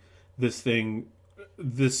see this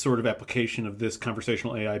sort of application of this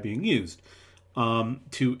conversational AI being used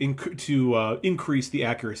to increase the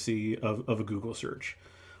accuracy of a Google search,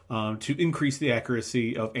 to increase the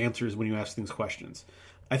accuracy of answers when you ask things questions.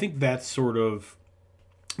 I think that's sort of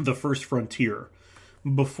the first frontier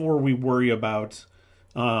before we worry about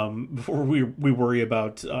this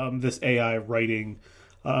AI writing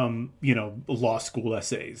law school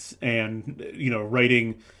essays and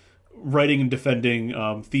writing and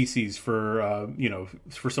defending theses for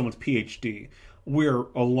someone's PhD. We're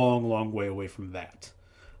a long, long way away from that.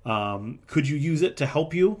 Could you use it to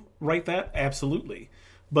help you write that? Absolutely.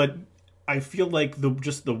 But I feel like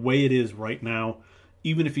just the way it is right now,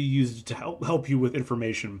 even if you use it to help you with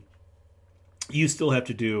information, you still have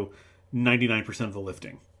to do 99% of the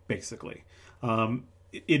lifting, basically.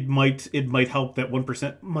 It might help that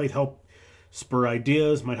 1% might help spur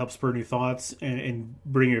ideas, might help spur new thoughts, and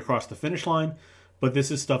bring you across the finish line. But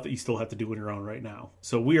this is stuff that you still have to do on your own right now.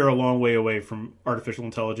 So we are a long way away from artificial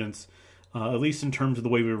intelligence, at least in terms of the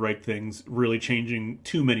way we write things, really changing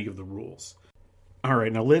too many of the rules. All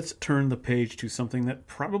right, now let's turn the page to something that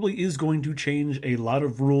probably is going to change a lot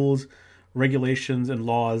of rules, regulations, and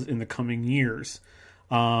laws in the coming years.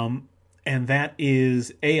 And that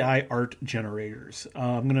is AI art generators.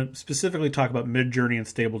 I'm going to specifically talk about Midjourney and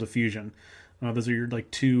Stable Diffusion. Those are your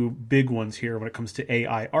two big ones here when it comes to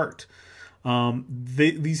AI art.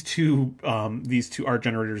 These two art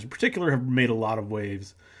generators in particular have made a lot of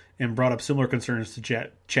waves and brought up similar concerns to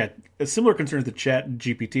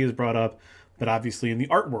ChatGPT has brought up, but obviously in the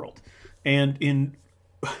art world. And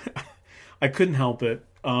I couldn't help it.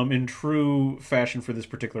 In true fashion for this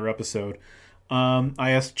particular episode,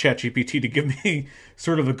 I asked ChatGPT to give me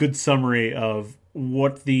sort of a good summary of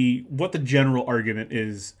what the general argument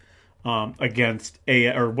is against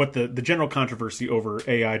AI, or what the general controversy over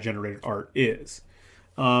AI generated art is.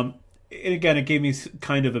 And again, it gave me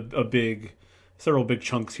kind of several big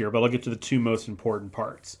chunks here, but I'll get to the two most important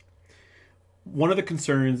parts. One of the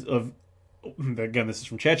concerns again, this is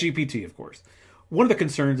from ChatGPT, of course. One of the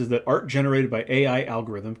concerns is that art generated by AI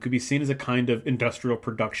algorithm could be seen as a kind of industrial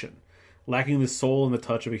production, lacking the soul and the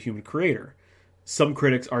touch of a human creator. Some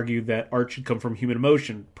critics argue that art should come from human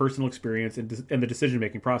emotion, personal experience, and the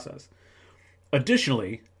decision-making process.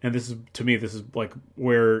 Additionally, and this is like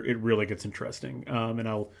where it really gets interesting, and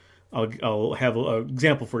I'll have an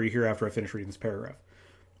example for you here after I finish reading this paragraph.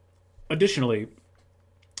 Additionally,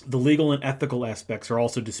 the legal and ethical aspects are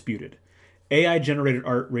also disputed. AI-generated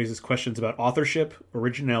art raises questions about authorship,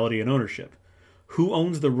 originality, and ownership. Who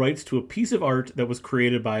owns the rights to a piece of art that was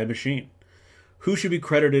created by a machine? Who should be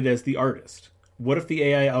credited as the artist? What if the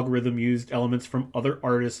AI algorithm used elements from other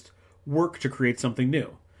artists' work to create something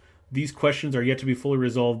new? These questions are yet to be fully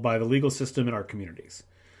resolved by the legal system and art communities.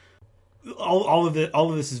 All of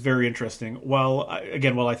this is very interesting. While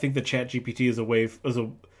I think that ChatGPT is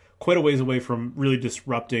quite a ways away from really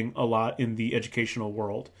disrupting a lot in the educational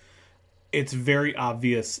world, it's very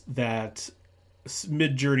obvious that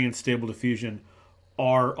Midjourney and Stable Diffusion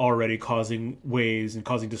are already causing waves and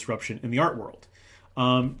causing disruption in the art world.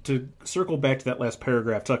 To circle back to that last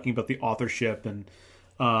paragraph, talking about the authorship and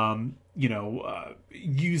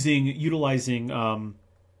utilizing other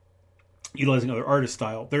artist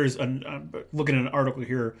style. There's I'm looking at an article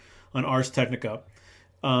here on Ars Technica,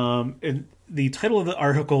 and the title of the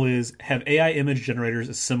article is "Have AI image generators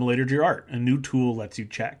assimilated your art? A new tool lets you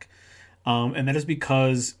check," and that is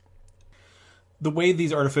because the way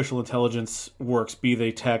these artificial intelligence works, be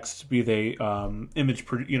they text, be they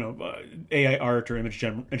AI art or image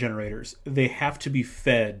generators, they have to be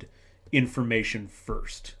fed information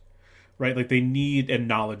first, right? Like they need a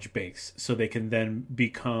knowledge base so they can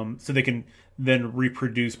then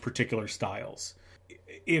reproduce particular styles.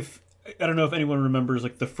 I don't know if anyone remembers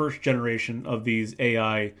like the first generation of these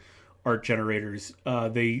AI art generators,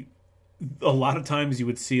 a lot of times you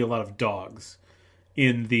would see a lot of dogs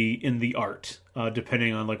in the art,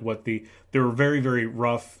 depending on like they were very, very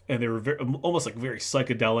rough, and they were almost like very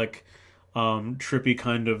psychedelic, trippy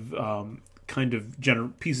kind of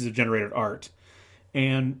pieces of generated art.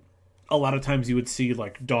 And a lot of times you would see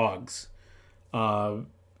like dogs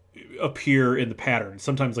appear in the patterns,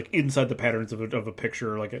 sometimes like inside the patterns of a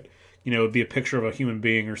picture, like it'd be a picture of a human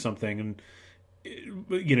being or something, and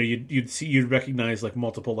you'd recognize like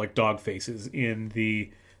multiple like dog faces in the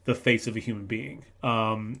face of a human being,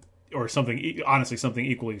 or something, honestly, something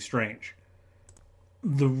equally strange.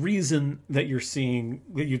 The reason that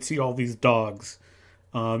you'd see all these dogs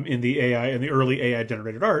in the early AI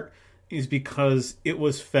generated art is because it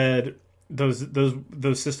was fed, those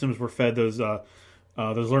systems were fed, those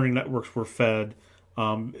learning networks were fed,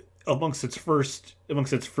 amongst its first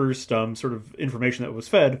sort of information that was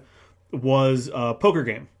fed was a poker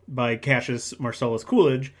game by Cassius Marcellus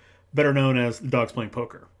Coolidge, better known as The Dogs Playing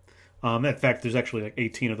Poker. In fact, there's actually like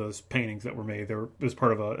 18 of those paintings that were made. It was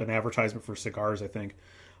part of an advertisement for cigars, I think.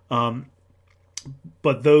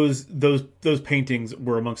 But those paintings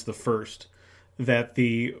were amongst the first that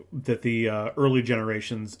the early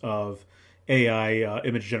generations of AI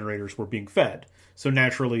image generators were being fed. So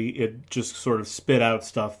naturally, it just sort of spit out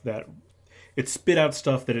stuff that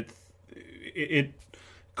it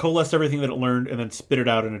coalesced everything that it learned and then spit it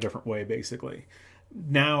out in a different way, basically.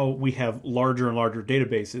 Now we have larger and larger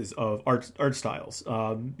databases of art styles.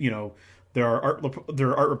 There are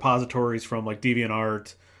art repositories from like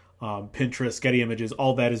DeviantArt, Pinterest, Getty Images.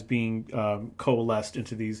 All that is being coalesced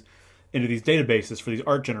into these databases for these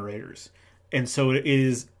art generators, and so it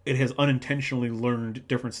has unintentionally learned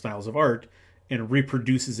different styles of art and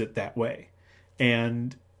reproduces it that way,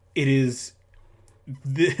 and it's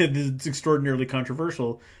extraordinarily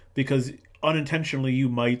controversial because unintentionally you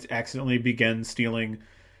might accidentally begin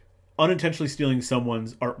unintentionally stealing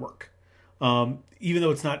someone's artwork. Even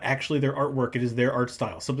though it's not actually their artwork, it is their art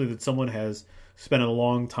style, something that someone has spent a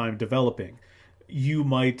long time developing. You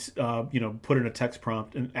might, put in a text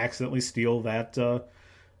prompt and accidentally steal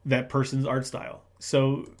that person's art style.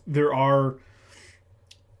 So there are,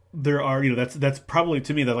 that's probably,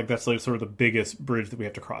 to me, that's like sort of the biggest bridge that we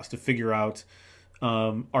have to cross to figure out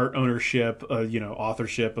art ownership,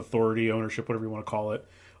 authorship, authority, ownership, whatever you want to call it,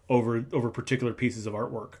 over particular pieces of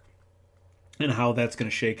artwork, and how that's going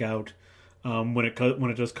to shake out when it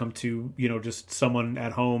does come to just someone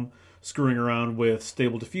at home screwing around with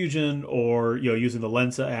Stable Diffusion or using the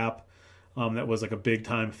Lensa app. That was like a big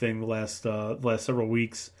time thing the last several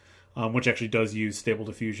weeks, which actually does use Stable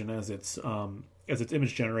Diffusion as its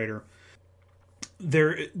image generator.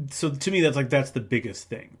 So to me, that's the biggest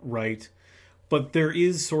thing, right? But there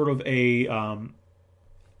is sort of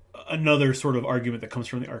another sort of argument that comes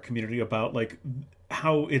from the art community about like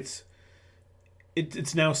how it's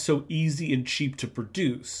now so easy and cheap to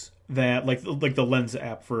produce that like the Lens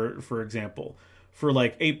app for example, for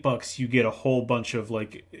like $8 you get a whole bunch of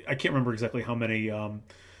like, I can't remember exactly how many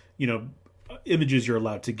images you're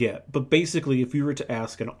allowed to get, but basically if you were to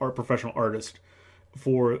ask an professional artist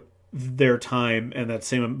for their time and that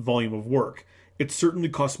same volume of work, it certainly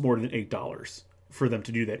costs more than $8 for them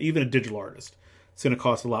to do that. Even a digital artist, it's going to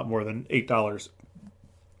cost a lot more than $8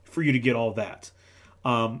 for you to get all that.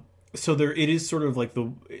 So it is sort of like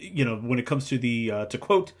when it comes to the to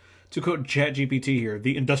quote ChatGPT here,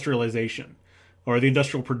 the industrialization or the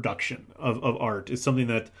industrial production of art is something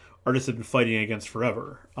that artists have been fighting against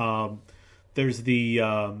forever. There's the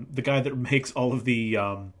guy that makes all of the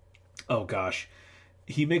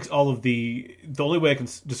he makes all of the only way I can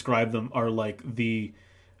describe them are like the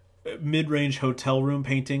mid-range hotel room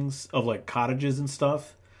paintings of like cottages and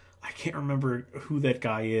stuff. I can't remember who that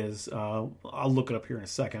guy is. I'll look it up here in a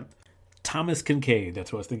second. Thomas Kincaid.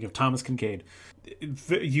 That's what I was thinking of. Thomas Kincaid.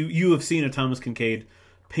 You have seen a Thomas Kincaid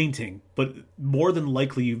painting, but more than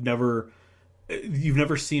likely you've never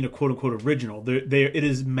seen a quote unquote original. It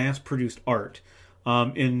is mass-produced art,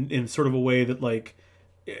 in sort of a way that like.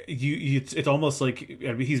 It's almost like,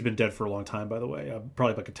 I mean, he's been dead for a long time, by the way,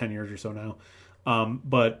 probably like 10 years or so now.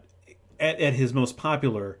 But at his most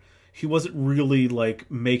popular, he wasn't really like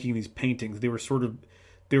making these paintings. They were sort of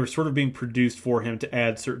being produced for him to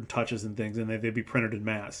add certain touches and things, and they'd be printed in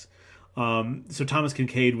mass. So Thomas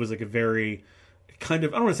Kincaid was like a very kind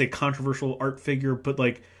of, I don't want to say controversial art figure, but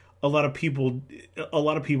like a lot of people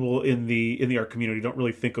in the art community don't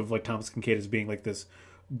really think of like Thomas Kincaid as being like this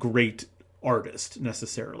great artist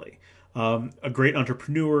necessarily. A great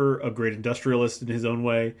entrepreneur, a great industrialist in his own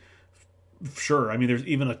way. Sure, I mean, there's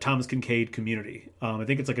even a Thomas Kincaid community. I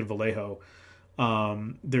think it's like in Vallejo.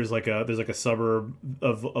 There's like a suburb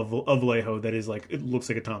of Vallejo that is like, it looks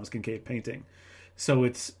like a Thomas Kincaid painting. So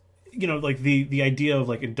it's like the idea of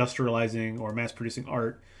like industrializing or mass producing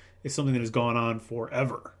art is something that has gone on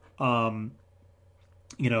forever. Like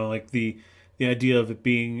the idea of it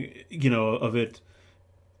being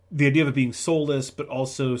the idea of it being soulless, but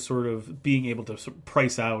also sort of being able to sort of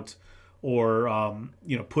price out or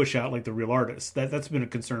push out like the real artists. That's been a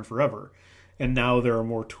concern forever, and now there are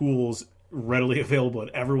more tools readily available at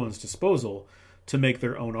everyone's disposal to make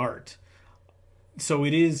their own art. So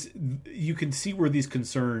you can see where these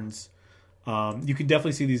concerns, you can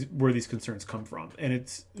definitely see where these concerns come from, and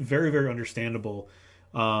it's very, very understandable.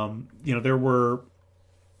 There were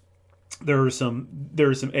some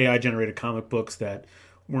AI generated comic books that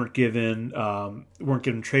weren't given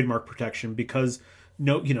trademark protection because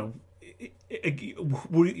who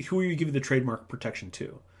are you giving the trademark protection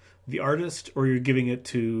to? The artist, or you're giving it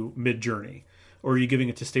to Midjourney, or are you giving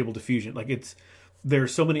it to Stable Diffusion? Like there are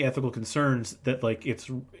so many ethical concerns that like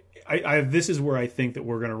this is where I think that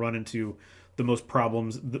we're going to run into the most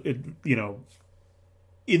problems.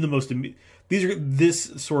 This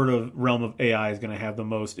sort of realm of AI is going to have the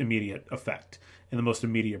most immediate effect and the most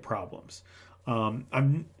immediate problems.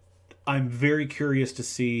 I'm very curious to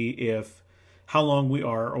see how long we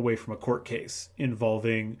are away from a court case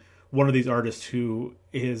involving one of these artists who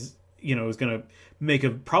is is going to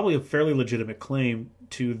make probably a fairly legitimate claim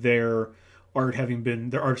to their art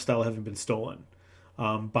style having been stolen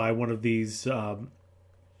by one of these AI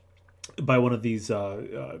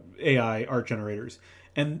art generators.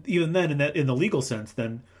 And even then, in the legal sense,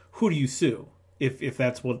 then who do you sue if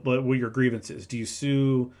that's what your grievance is? Do you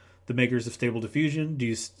sue the makers of Stable Diffusion? Do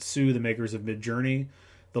you sue the makers of Midjourney,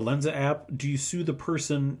 the Lensa app? Do you sue the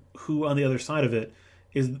person who on the other side of it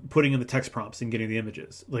is putting in the text prompts and getting the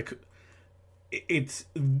images? Like, it's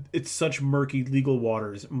such murky legal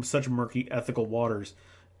waters, such murky ethical waters.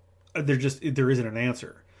 There isn't an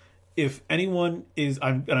answer. If anyone is,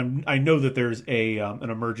 I know that there's an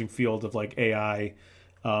emerging field of like AI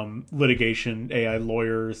litigation, AI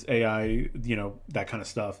lawyers, AI, that kind of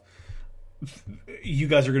stuff. You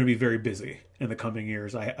guys are going to be very busy in the coming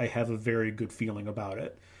years. I have a very good feeling about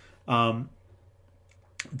it. We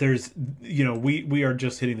are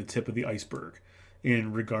just hitting the tip of the iceberg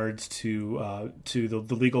in regards to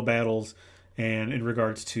the legal battles, and in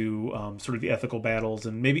regards to sort of the ethical battles,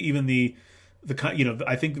 and maybe even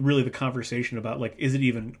I think really the conversation about like, is it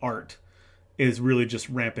even art, is really just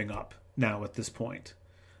ramping up now at this point.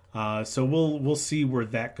 So we'll see where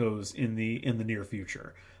that goes in the near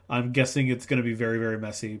future. I'm guessing it's going to be very, very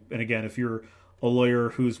messy. And again, if you're a lawyer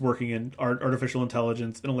who's working in artificial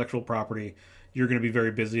intelligence, intellectual property, you're going to be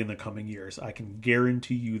very busy in the coming years. I can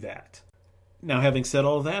guarantee you that. Now, having said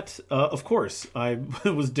all of that, of course, I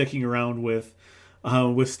was dicking around with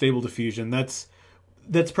Stable Diffusion. That's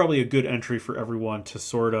probably a good entry for everyone to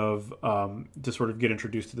sort of get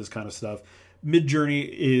introduced to this kind of stuff. Midjourney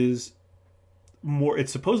is more.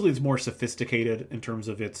 It's more sophisticated in terms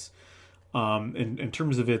of its prompt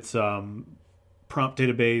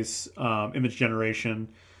database, image generation,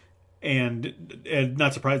 and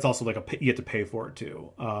not surprised. It's also like you have to pay for it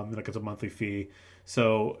too. Like it's a monthly fee.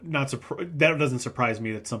 So that doesn't surprise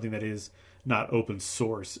me that something that is not open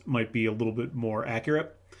source might be a little bit more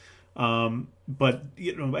accurate. But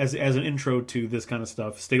as an intro to this kind of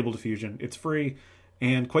stuff, Stable Diffusion, it's free,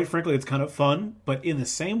 and quite frankly, it's kind of fun. But in the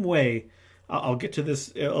same way, I'll get to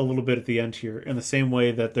this a little bit at the end here. In the same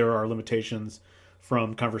way that there are limitations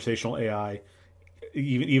from conversational AI,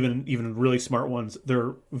 even really smart ones, there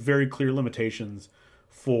are very clear limitations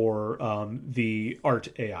for the art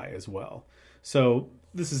AI as well. So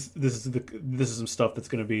this is some stuff that's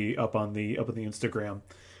going to be up on the Instagram.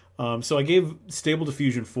 So I gave Stable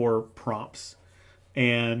Diffusion 4 prompts,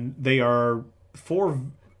 and they are 4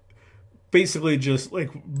 basically just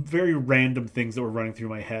like very random things that were running through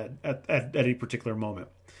my head at a particular moment.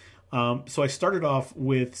 So I started off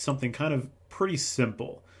with something kind of pretty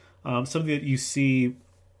simple, something that you see,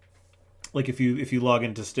 like if you log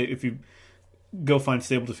into if you go find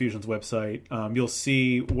Stable Diffusion's website, you'll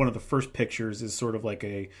see one of the first pictures is sort of like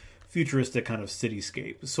a futuristic kind of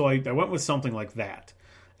cityscape. So I went with something like that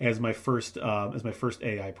as my first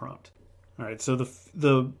AI prompt. All right, so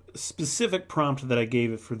the specific prompt that I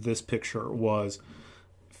gave it for this picture was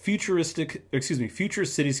future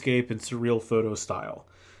cityscape in surreal photo style,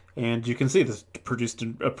 and you can see this produced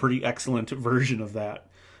a pretty excellent version of that.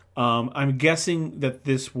 I'm guessing that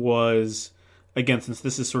this was, again, since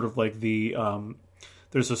this is sort of like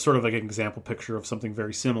there's a sort of like an example picture of something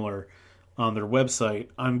very similar on their website.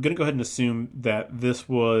 I'm going to go ahead and assume that this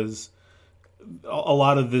was a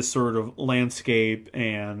lot of this sort of landscape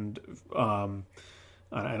and I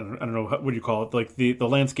don't know what you call it, like the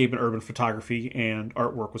landscape and urban photography and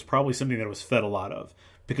artwork was probably something that was fed a lot of,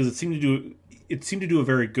 because it seemed to do a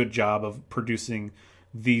very good job of producing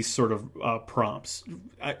these sort of prompts.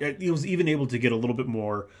 It was even able to get a little bit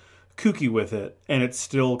more kooky with it, and it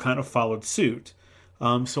still kind of followed suit.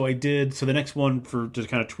 So the next one, to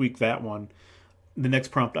kind of tweak that one, the next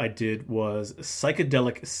prompt I did was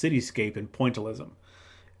psychedelic cityscape and pointillism,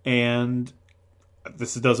 and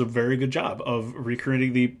this does a very good job of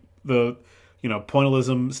recreating the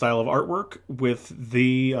pointillism style of artwork with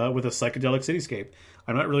a psychedelic cityscape.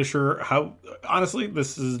 I'm not really sure how. Honestly,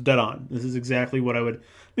 this is dead on. This is exactly what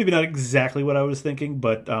maybe not exactly what I was thinking,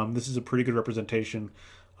 but this is a pretty good representation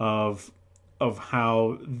of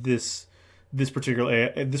how this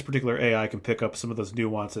particular AI can pick up some of those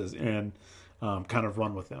nuances and kind of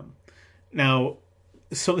run with them. Now,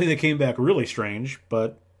 something that came back really strange,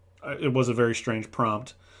 but it was a very strange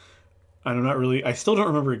prompt. I still don't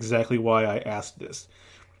remember exactly why I asked this.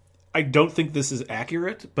 I don't think this is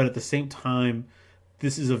accurate, but at the same time,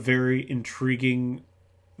 this is a very intriguing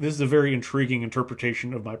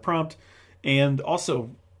interpretation of my prompt, and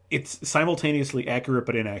also it's simultaneously accurate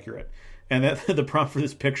but inaccurate. And that the prompt for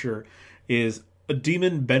this picture is a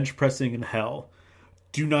demon bench pressing in hell.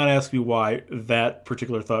 Do not ask me why that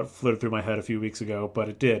particular thought floated through my head a few weeks ago, but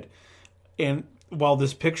it did. And while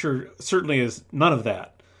this picture certainly is none of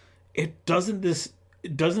that, it doesn't this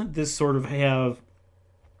sort of have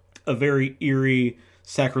a very eerie,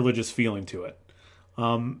 sacrilegious feeling to it.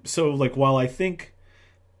 So like while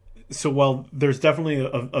there's definitely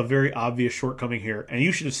a very obvious shortcoming here, and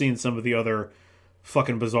you should have seen some of the other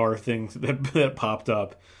fucking bizarre things that popped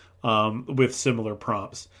up with similar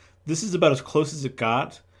prompts. This is about as close as it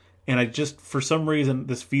got, and I just, for some reason,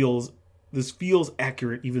 this feels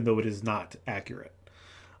accurate, even though it is not accurate.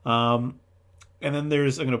 And then I'm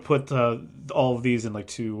going to put all of these in like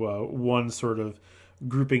to one sort of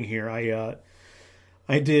grouping here.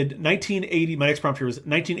 I did 1980. My next prompt here was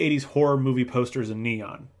 1980s horror movie posters in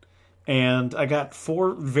neon, and I got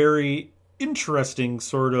four very interesting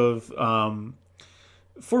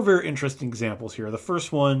examples here. The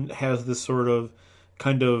first one has this sort of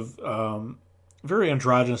kind of very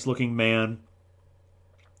androgynous looking man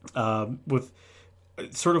with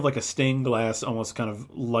sort of like a stained glass almost kind of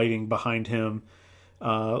lighting behind him.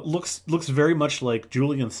 Looks very much like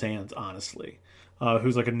Julian Sands, honestly,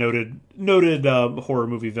 who's like a noted horror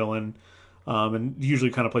movie villain, and usually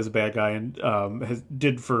kind of plays a bad guy, and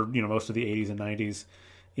did for most of the 80s and 90s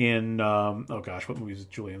in what movies was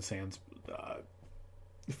Julian Sands? I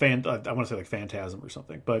want to say like Phantasm or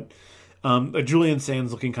something, but a Julian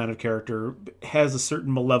Sands looking kind of character, has a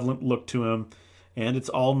certain malevolent look to him, and it's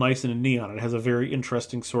all nice and in neon. It has a very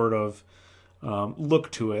interesting sort of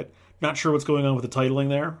look to it. Not sure what's going on with the titling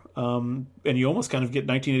there, and you almost kind of get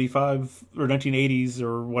 1985 or 1980s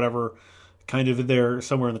or whatever kind of there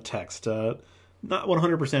somewhere in the text. Not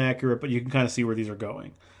 100% accurate, but you can kind of see where these are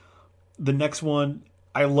going. The next one,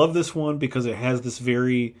 I love this one because it has this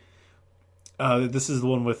very this is the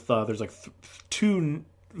one with there's like two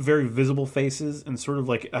very visible faces and sort of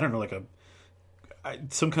like, I don't know, like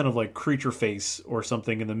some kind of like creature face or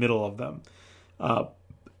something in the middle of them,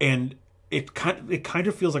 and it kind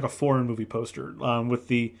of feels like a foreign movie poster,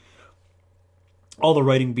 with all the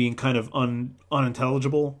writing being kind of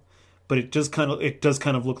unintelligible, but it does kind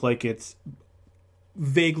of look like it's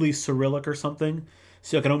vaguely Cyrillic or something.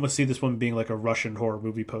 So I can almost see this one being like a Russian horror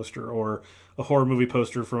movie poster, or a horror movie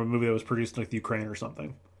poster from a movie that was produced in like the Ukraine or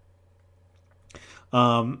something.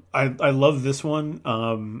 I love this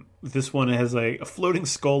one. This one has a floating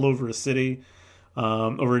skull over a city,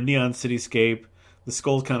 over a neon cityscape. The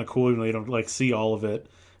skull's kind of cool, even though you don't like see all of it,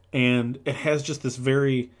 and it has just this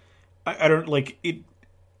very, I don't like it.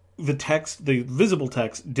 The text, the visible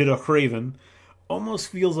text, "Did a Craven," almost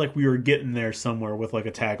feels like we were getting there somewhere with like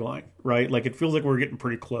a tagline, right? Like it feels like we're getting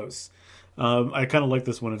pretty close. I kind of like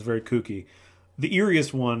this one. It's very kooky. The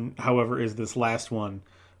eeriest one, however, is this last one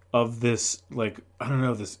of this, like, I don't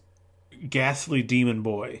know, this ghastly demon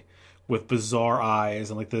boy with bizarre eyes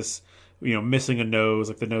and like this, missing a nose,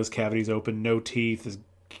 like the nose cavity's open, no teeth,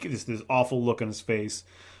 this awful look on his face.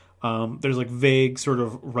 There's like vague sort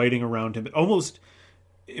of writing around him. It almost,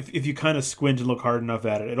 if you kind of squint and look hard enough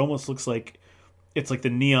at it, it almost looks like it's like the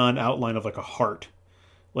neon outline of like a heart,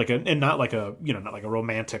 and not like a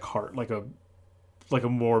romantic heart, like a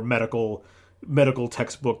more medical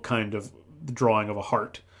textbook kind of drawing of a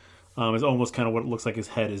heart. Is almost kind of what it looks like his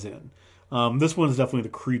head is in. This one's definitely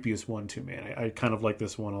the creepiest one to me. I kind of like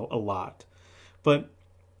this one a lot. But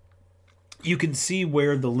you can see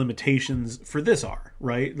where the limitations for this are,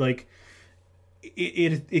 right? Like,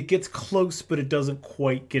 it gets close, but it doesn't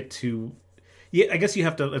quite get to... Yeah, I guess you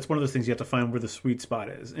have to... That's one of those things you have to find where the sweet spot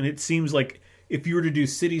is. And it seems like if you were to do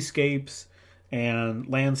cityscapes and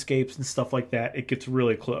landscapes and stuff like that, it gets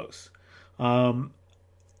really close.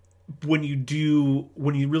 When you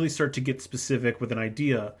really start to get specific with an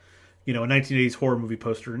idea, a 1980s horror movie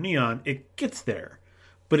poster in neon, it gets there,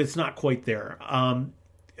 but it's not quite there.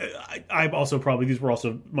 I've also these were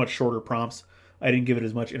also much shorter prompts. I didn't give it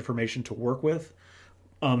as much information to work with.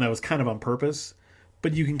 That was kind of on purpose,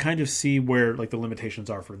 but you can kind of see where like the limitations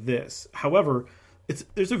are for this. However,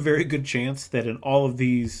 there's a very good chance that in all of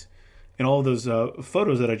those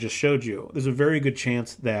photos that I just showed you, there's a very good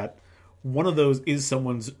chance that one of those is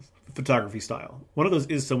someone's photography style. One of those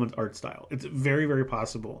is someone's art style. It's very, very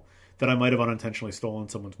possible that I might have unintentionally stolen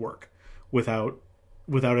someone's work without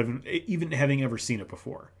even having ever seen it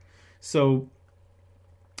before. So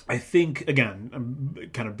I think, again, I'm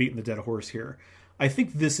kind of beating the dead horse here. I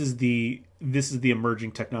think this is the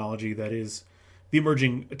emerging technology that is the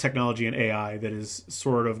emerging technology in AI that is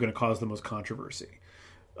sort of going to cause the most controversy.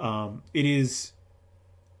 It is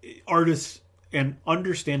artists, and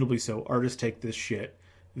understandably so, artists take this shit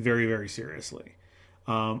very, very seriously.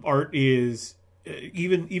 Art is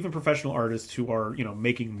even professional artists who are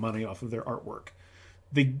making money off of their artwork.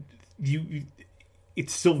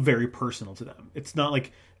 It's still very personal to them. It's not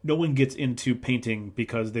like no one gets into painting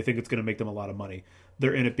because they think it's going to make them a lot of money.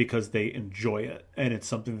 They're in it because they enjoy it, and it's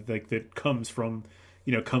something that comes from,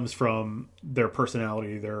 comes from their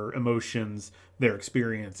personality, their emotions, their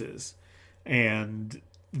experiences. And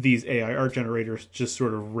these AI art generators just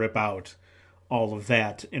sort of rip out all of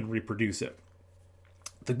that and reproduce it.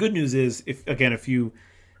 The good news is, if you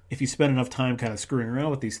spend enough time kind of screwing around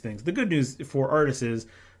with these things, the good news for artists is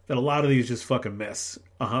that a lot of these just fucking miss.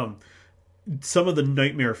 Some of the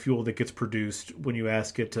nightmare fuel that gets produced when you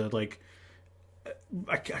ask it to, like,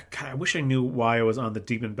 I wish I knew why I was on the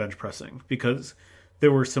demon bench pressing, because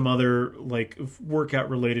there were some other like workout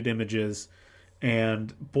related images,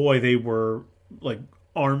 and boy, they were like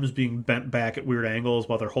arms being bent back at weird angles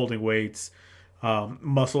while they're holding weights,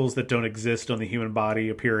 muscles that don't exist on the human body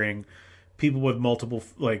appearing, people with multiple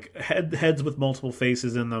like heads with multiple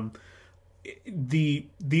faces in them.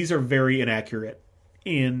 These are very inaccurate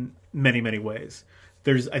in many ways.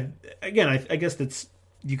 There's I guess that's,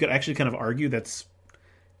 you could actually kind of argue that's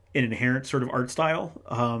an inherent sort of art style.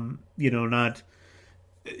 Not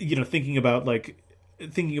thinking about like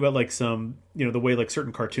some, the way like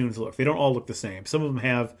certain cartoons look. They don't all look the same. Some of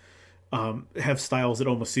them have styles that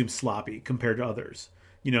almost seem sloppy compared to others.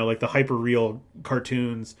 Like the hyper real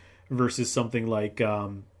cartoons versus something like I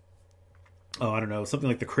don't know, something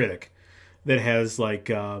like The Critic that has like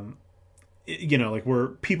like where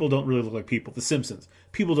people don't really look like people. The Simpsons,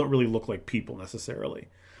 people don't really look like people necessarily.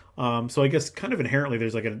 So I guess kind of inherently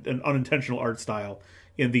there's like an unintentional art style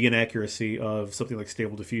in the inaccuracy of something like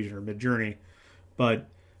Stable Diffusion or Midjourney. But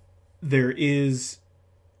there is,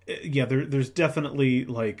 there's definitely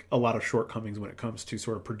like a lot of shortcomings when it comes to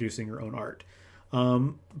sort of producing your own art.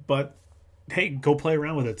 But hey, go play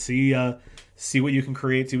around with it. See what you can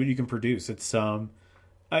create. See what you can produce. It's I'll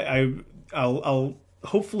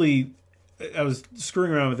hopefully, I was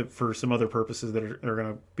screwing around with it for some other purposes that are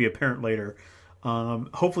going to be apparent later.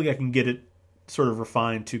 Hopefully, I can get it sort of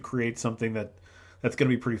refined to create something that's going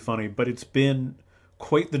to be pretty funny. But it's been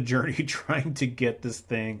quite the journey trying to get this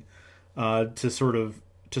thing to sort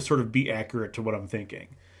of be accurate to what I'm thinking.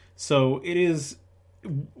 So it is,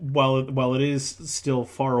 while it is still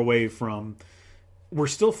far away from, we're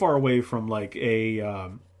still far away from like a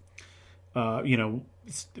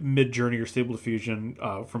Mid-Journey or Stable Diffusion,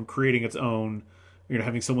 from creating its own,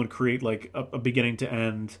 having someone create like a beginning to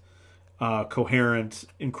end, coherent,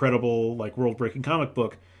 incredible, like world-breaking comic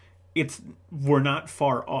book. We're not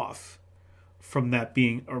far off from that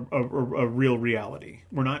being a real reality.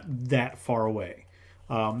 We're not that far away.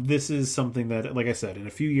 This is something that, like I said, in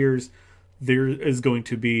a few years there is going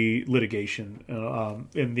to be litigation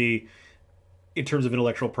in terms of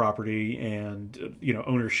intellectual property and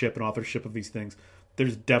ownership and authorship of these things.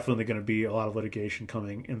 There's definitely going to be a lot of litigation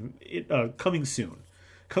coming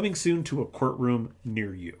soon to a courtroom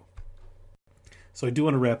near you. So I do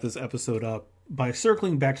want to wrap this episode up by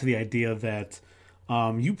circling back to the idea that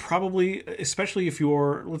you probably, especially if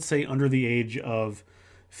you're, let's say, under the age of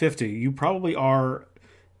 50, you probably are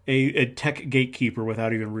a tech gatekeeper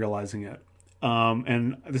without even realizing it.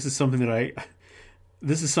 And this is something that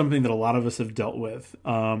a lot of us have dealt with.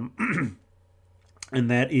 And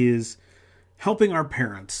that is helping our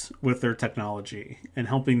parents with their technology and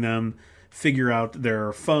helping them figure out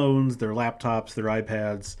their phones, their laptops, their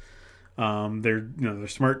iPads, their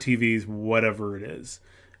smart TVs, whatever it is.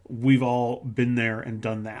 We've all been there and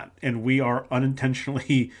done that. And we are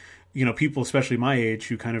unintentionally, people, especially my age,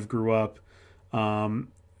 who kind of grew up,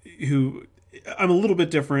 who I'm a little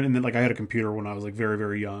bit different in that, like, I had a computer when I was like very,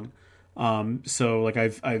 very young. So like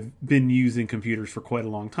I've been using computers for quite a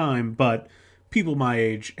long time, but people my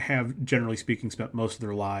age have, generally speaking, spent most of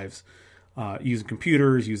their lives using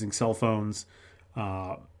computers, using cell phones,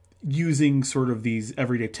 using sort of these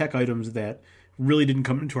everyday tech items that really didn't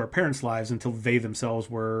come into our parents' lives until they themselves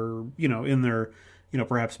were, in their,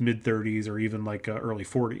 perhaps mid-30s or even like early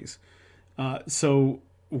 40s. So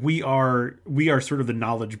we are sort of the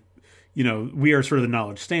knowledge, we are sort of the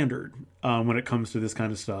knowledge standard when it comes to this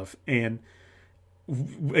kind of stuff. And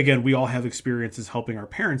again, we all have experiences helping our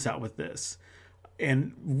parents out with this.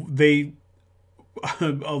 And they,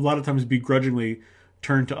 a lot of times, begrudgingly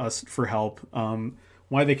turn to us for help.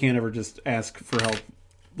 Why they can't ever just ask for help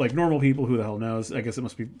like normal people, who the hell knows? I guess it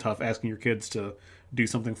must be tough asking your kids to do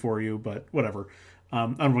something for you, but whatever. I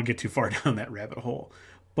don't want to get too far down that rabbit hole.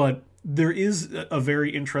 But there is a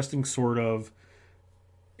very interesting sort of,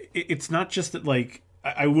 it's not just that, like,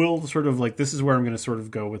 I will sort of like, this is where I'm going to sort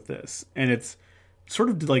of go with this. And it's sort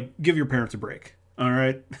of to like give your parents a break. All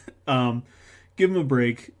right. Give them a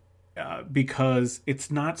break because it's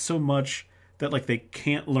not so much that like they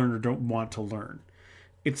can't learn or don't want to learn.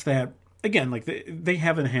 It's that again, like they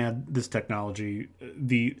haven't had this technology,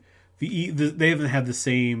 they haven't had the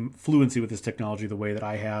same fluency with this technology the way that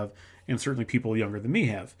I have, and certainly people younger than me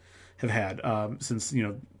have had, since,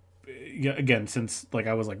 again, since like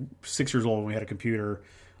I was like 6 years old when we had a computer,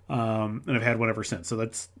 and I've had one ever since. So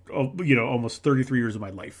that's, almost 33 years of my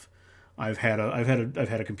life. I've had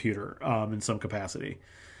a computer, in some capacity.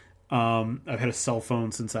 I've had a cell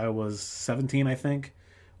phone since I was 17, I think,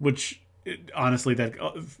 which honestly, that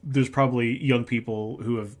there's probably young people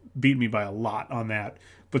who have beaten me by a lot on that.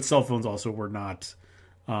 But cell phones also were not.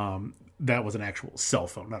 That was an actual cell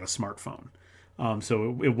phone, not a smartphone.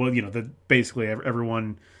 So it was, that basically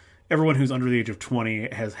everyone who's under the age of 20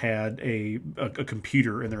 has had a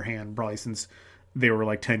computer in their hand probably since they were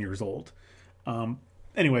like 10 years old.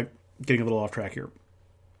 Anyway, getting a little off track here.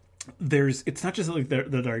 It's not just like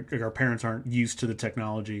that our parents aren't used to the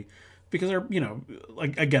technology, because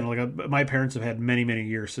my parents have had many, many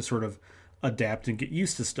years to sort of adapt and get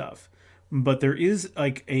used to stuff. But there is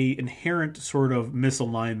like a inherent sort of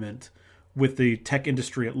misalignment with the tech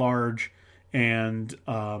industry at large and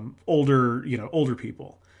older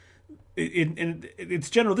people. It's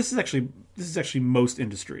general. This is actually most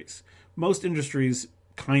industries. Most industries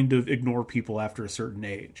kind of ignore people after a certain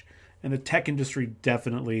age, and the tech industry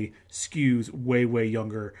definitely skews way, way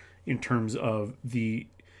younger in terms of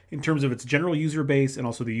its general user base, and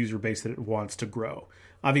also the user base that it wants to grow.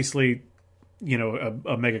 Obviously,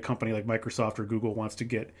 a mega company like Microsoft or Google wants to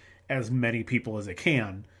get as many people as it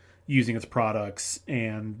can using its products,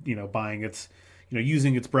 and buying its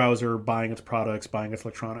using its browser, buying its products, buying its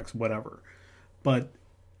electronics, whatever. But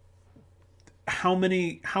how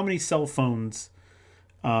many cell phones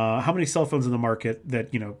in the market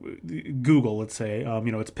that Google, let's say,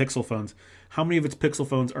 its Pixel phones, how many of its Pixel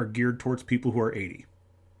phones are geared towards people who are 80?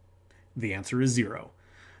 The answer is 0.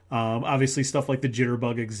 Obviously, stuff like the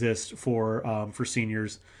jitterbug exists for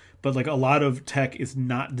seniors, but like a lot of tech is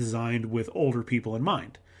not designed with older people in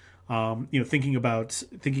mind. Thinking about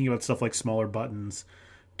stuff like smaller buttons,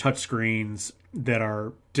 touch screens that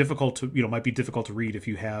are difficult to might be difficult to read if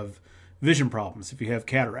you have vision problems, if you have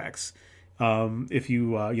cataracts, if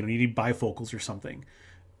you you need bifocals or something.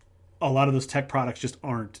 A lot of those tech products just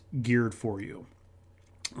aren't geared for you.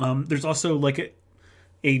 There's also like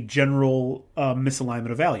a general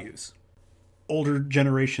misalignment of values. Older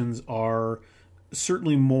generations are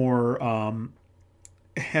certainly more,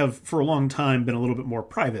 have for a long time been a little bit more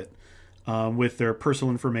private with their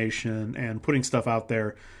personal information and putting stuff out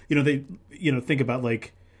there. Think about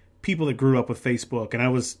like people that grew up with Facebook. And I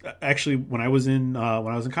was actually, when I was in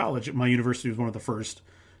college, my university was one of the first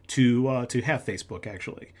to have Facebook,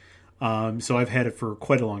 actually. So I've had it for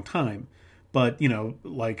quite a long time. But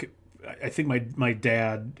I think my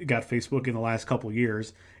dad got Facebook in the last couple of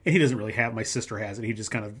years, and he doesn't really have. My sister has it. He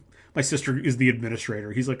just my sister is the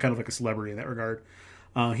administrator. He's like kind of like a celebrity in that regard.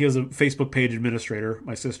 He has a Facebook page administrator,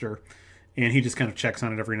 my sister, and he just kind of checks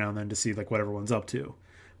on it every now and then to see like what everyone's up to.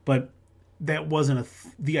 But that wasn't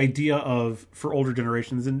the idea of, for older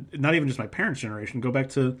generations, and not even just my parents' generation. Go back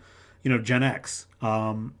to Gen X,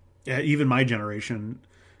 even my generation,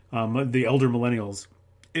 the elder millennials.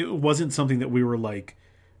 It wasn't something that we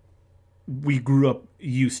grew up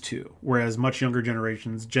used to, whereas much younger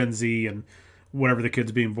generations, Gen Z and whatever the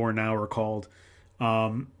kids being born now are called,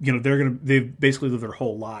 they've basically lived their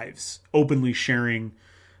whole lives openly sharing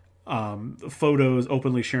photos,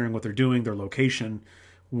 openly sharing what they're doing, their location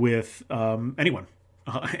with anyone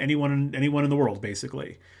in the world,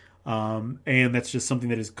 basically. And that's just something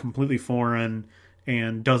that is completely foreign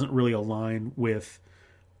and doesn't really align with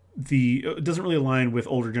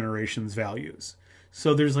older generations' values.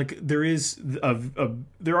 So there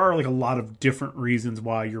are like a lot of different reasons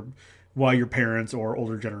why your parents or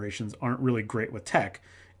older generations aren't really great with tech,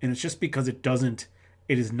 and it's just because it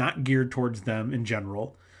is not geared towards them in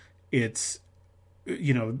general. It's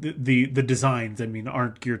the designs,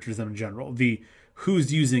 aren't geared towards them in general. The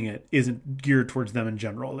who's using it isn't geared towards them in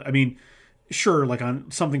general. Sure, like on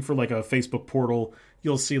something for like a Facebook portal,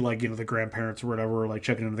 you'll see like the grandparents or whatever like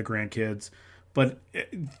checking into the grandkids. But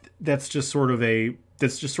that's just sort of an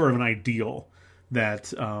ideal that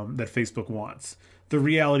Facebook wants. The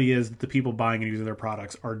reality is that the people buying and using their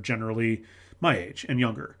products are generally my age and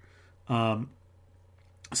younger.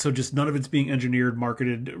 So just none of it's being engineered,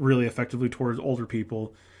 marketed really effectively towards older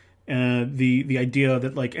people. The idea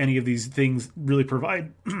that like any of these things really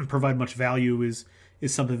provide much value is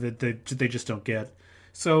something that they just don't get.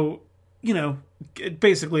 So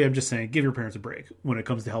basically, I'm just saying, give your parents a break when it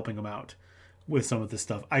comes to helping them out with some of this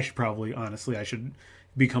stuff. I should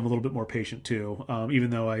become a little bit more patient too. Even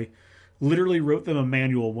though literally wrote them a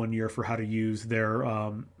manual one year for how to use their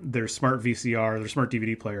smart VCR, their smart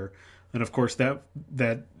DVD player. And of course that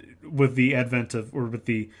with the advent of, or with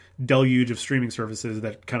the deluge of streaming services,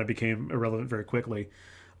 that kind of became irrelevant very quickly.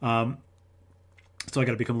 So I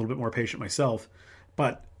got to become a little bit more patient myself.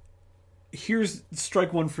 But here's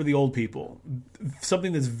strike one for the old people.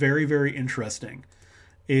 Something that's very, very interesting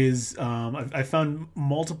is I found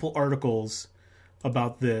multiple articles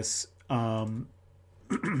about this, and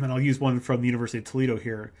I'll use one from the University of Toledo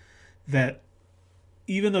here, that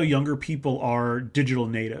even though younger people are digital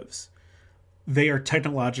natives, they are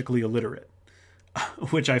technologically illiterate,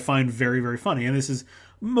 which I find very, very funny. And this is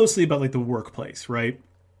mostly about like the workplace, right?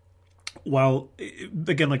 While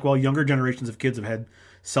younger generations of kids have had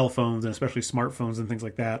cell phones and especially smartphones and things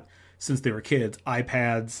like that since they were kids,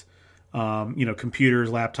 iPads, computers,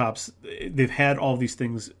 laptops, they've had all these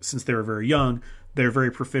things since they were very young. They're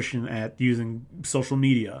very proficient at using social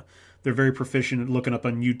media. They're very proficient at looking up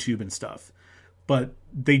on YouTube and stuff. But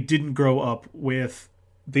they didn't grow up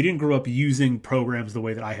using programs the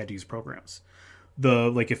way that I had to use programs.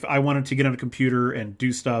 If I wanted to get on a computer and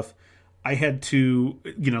do stuff, I had to,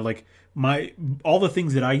 all the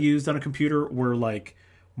things that I used on a computer were like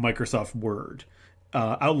Microsoft Word,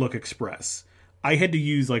 Outlook Express. I had to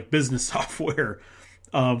use like business software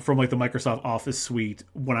from like the Microsoft Office suite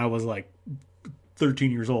when I was like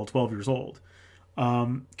 13 years old, 12 years old.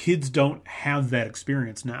 Kids don't have that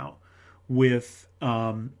experience now with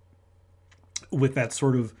that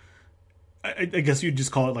sort of, I guess you'd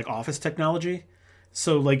just call it like office technology.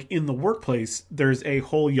 So like in the workplace, there's a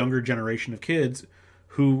whole younger generation of kids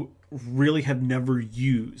who really have never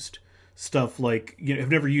used stuff like, have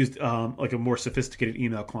never used like a more sophisticated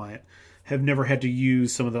email client, have never had to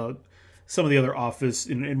use some of the other office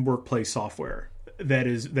and workplace software that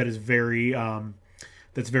is very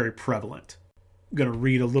that's very prevalent. I'm going to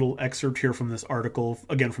read a little excerpt here from this article,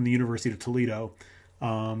 again from the University of Toledo.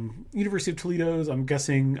 University of Toledo's, I'm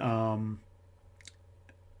guessing, I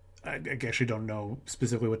actually don't know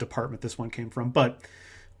specifically what department this one came from, but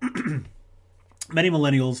many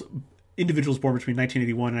millennials, individuals born between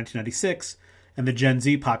 1981 and 1996, and the Gen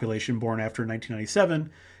Z population born after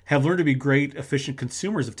 1997, have learned to be great, efficient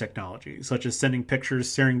consumers of technology, such as sending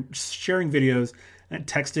pictures, sharing videos, and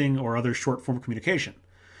texting or other short-form communication.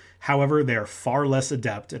 However, they are far less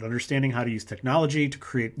adept at understanding how to use technology to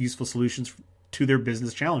create useful solutions to their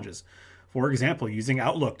business challenges. For example, using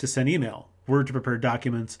Outlook to send email, Word to prepare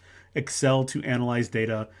documents, Excel to analyze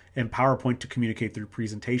data, and PowerPoint to communicate through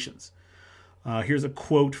presentations. Here's a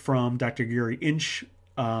quote from Dr. Gary Inch,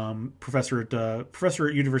 professor at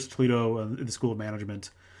University of Toledo in the School of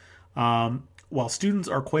Management. While students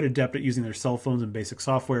are quite adept at using their cell phones and basic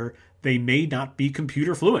software, they may not be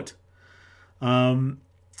computer fluent.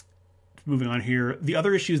 Moving on here, the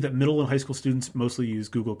other issue is that middle and high school students mostly use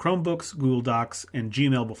Google Chromebooks, Google Docs, and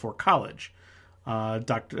Gmail before college. I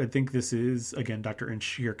think this is, again, Dr. Inch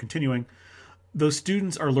here continuing. Those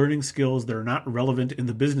students are learning skills that are not relevant in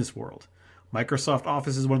the business world. Microsoft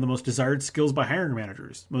Office is one of the most desired skills by hiring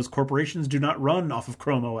managers. Most corporations do not run off of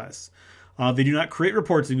Chrome OS. They do not create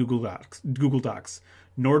reports in Google Docs,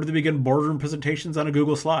 nor do they begin boardroom presentations on a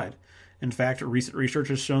Google slide. In fact, recent research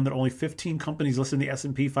has shown that only 15 companies listed in the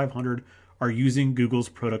S&P 500 are using Google's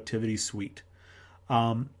productivity suite.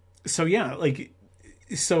 So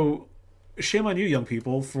shame on you, young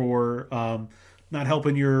people, for not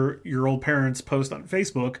helping your old parents post on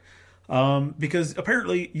Facebook, because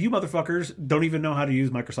apparently you motherfuckers don't even know how to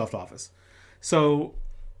use Microsoft Office. So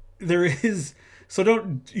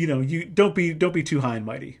don't be too high and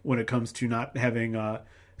mighty when it comes to not having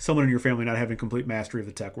someone in your family not having complete mastery of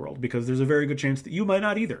the tech world, because there's a very good chance that you might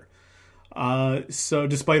not either. So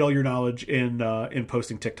despite all your knowledge in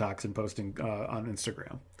posting TikToks and posting on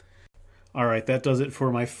Instagram. All right, that does it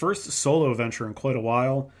for my first solo venture in quite a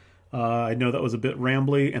while. I know that was a bit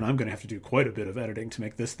rambly, and I'm going to have to do quite a bit of editing to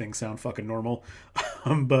make this thing sound fucking normal.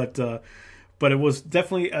 But it was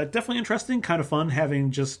definitely interesting, kind of fun having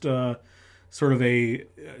just sort of a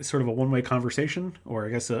one-way conversation, or I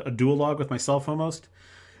guess a duologue with myself almost.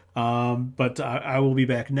 But I will be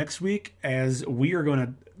back next week as we are going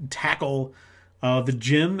to tackle the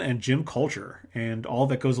gym and gym culture and all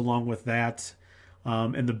that goes along with that,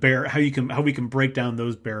 and how we can break down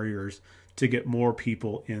those barriers to get more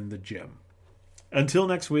people in the gym. Until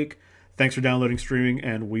next week, thanks for downloading, streaming,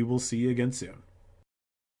 and we will see you again soon.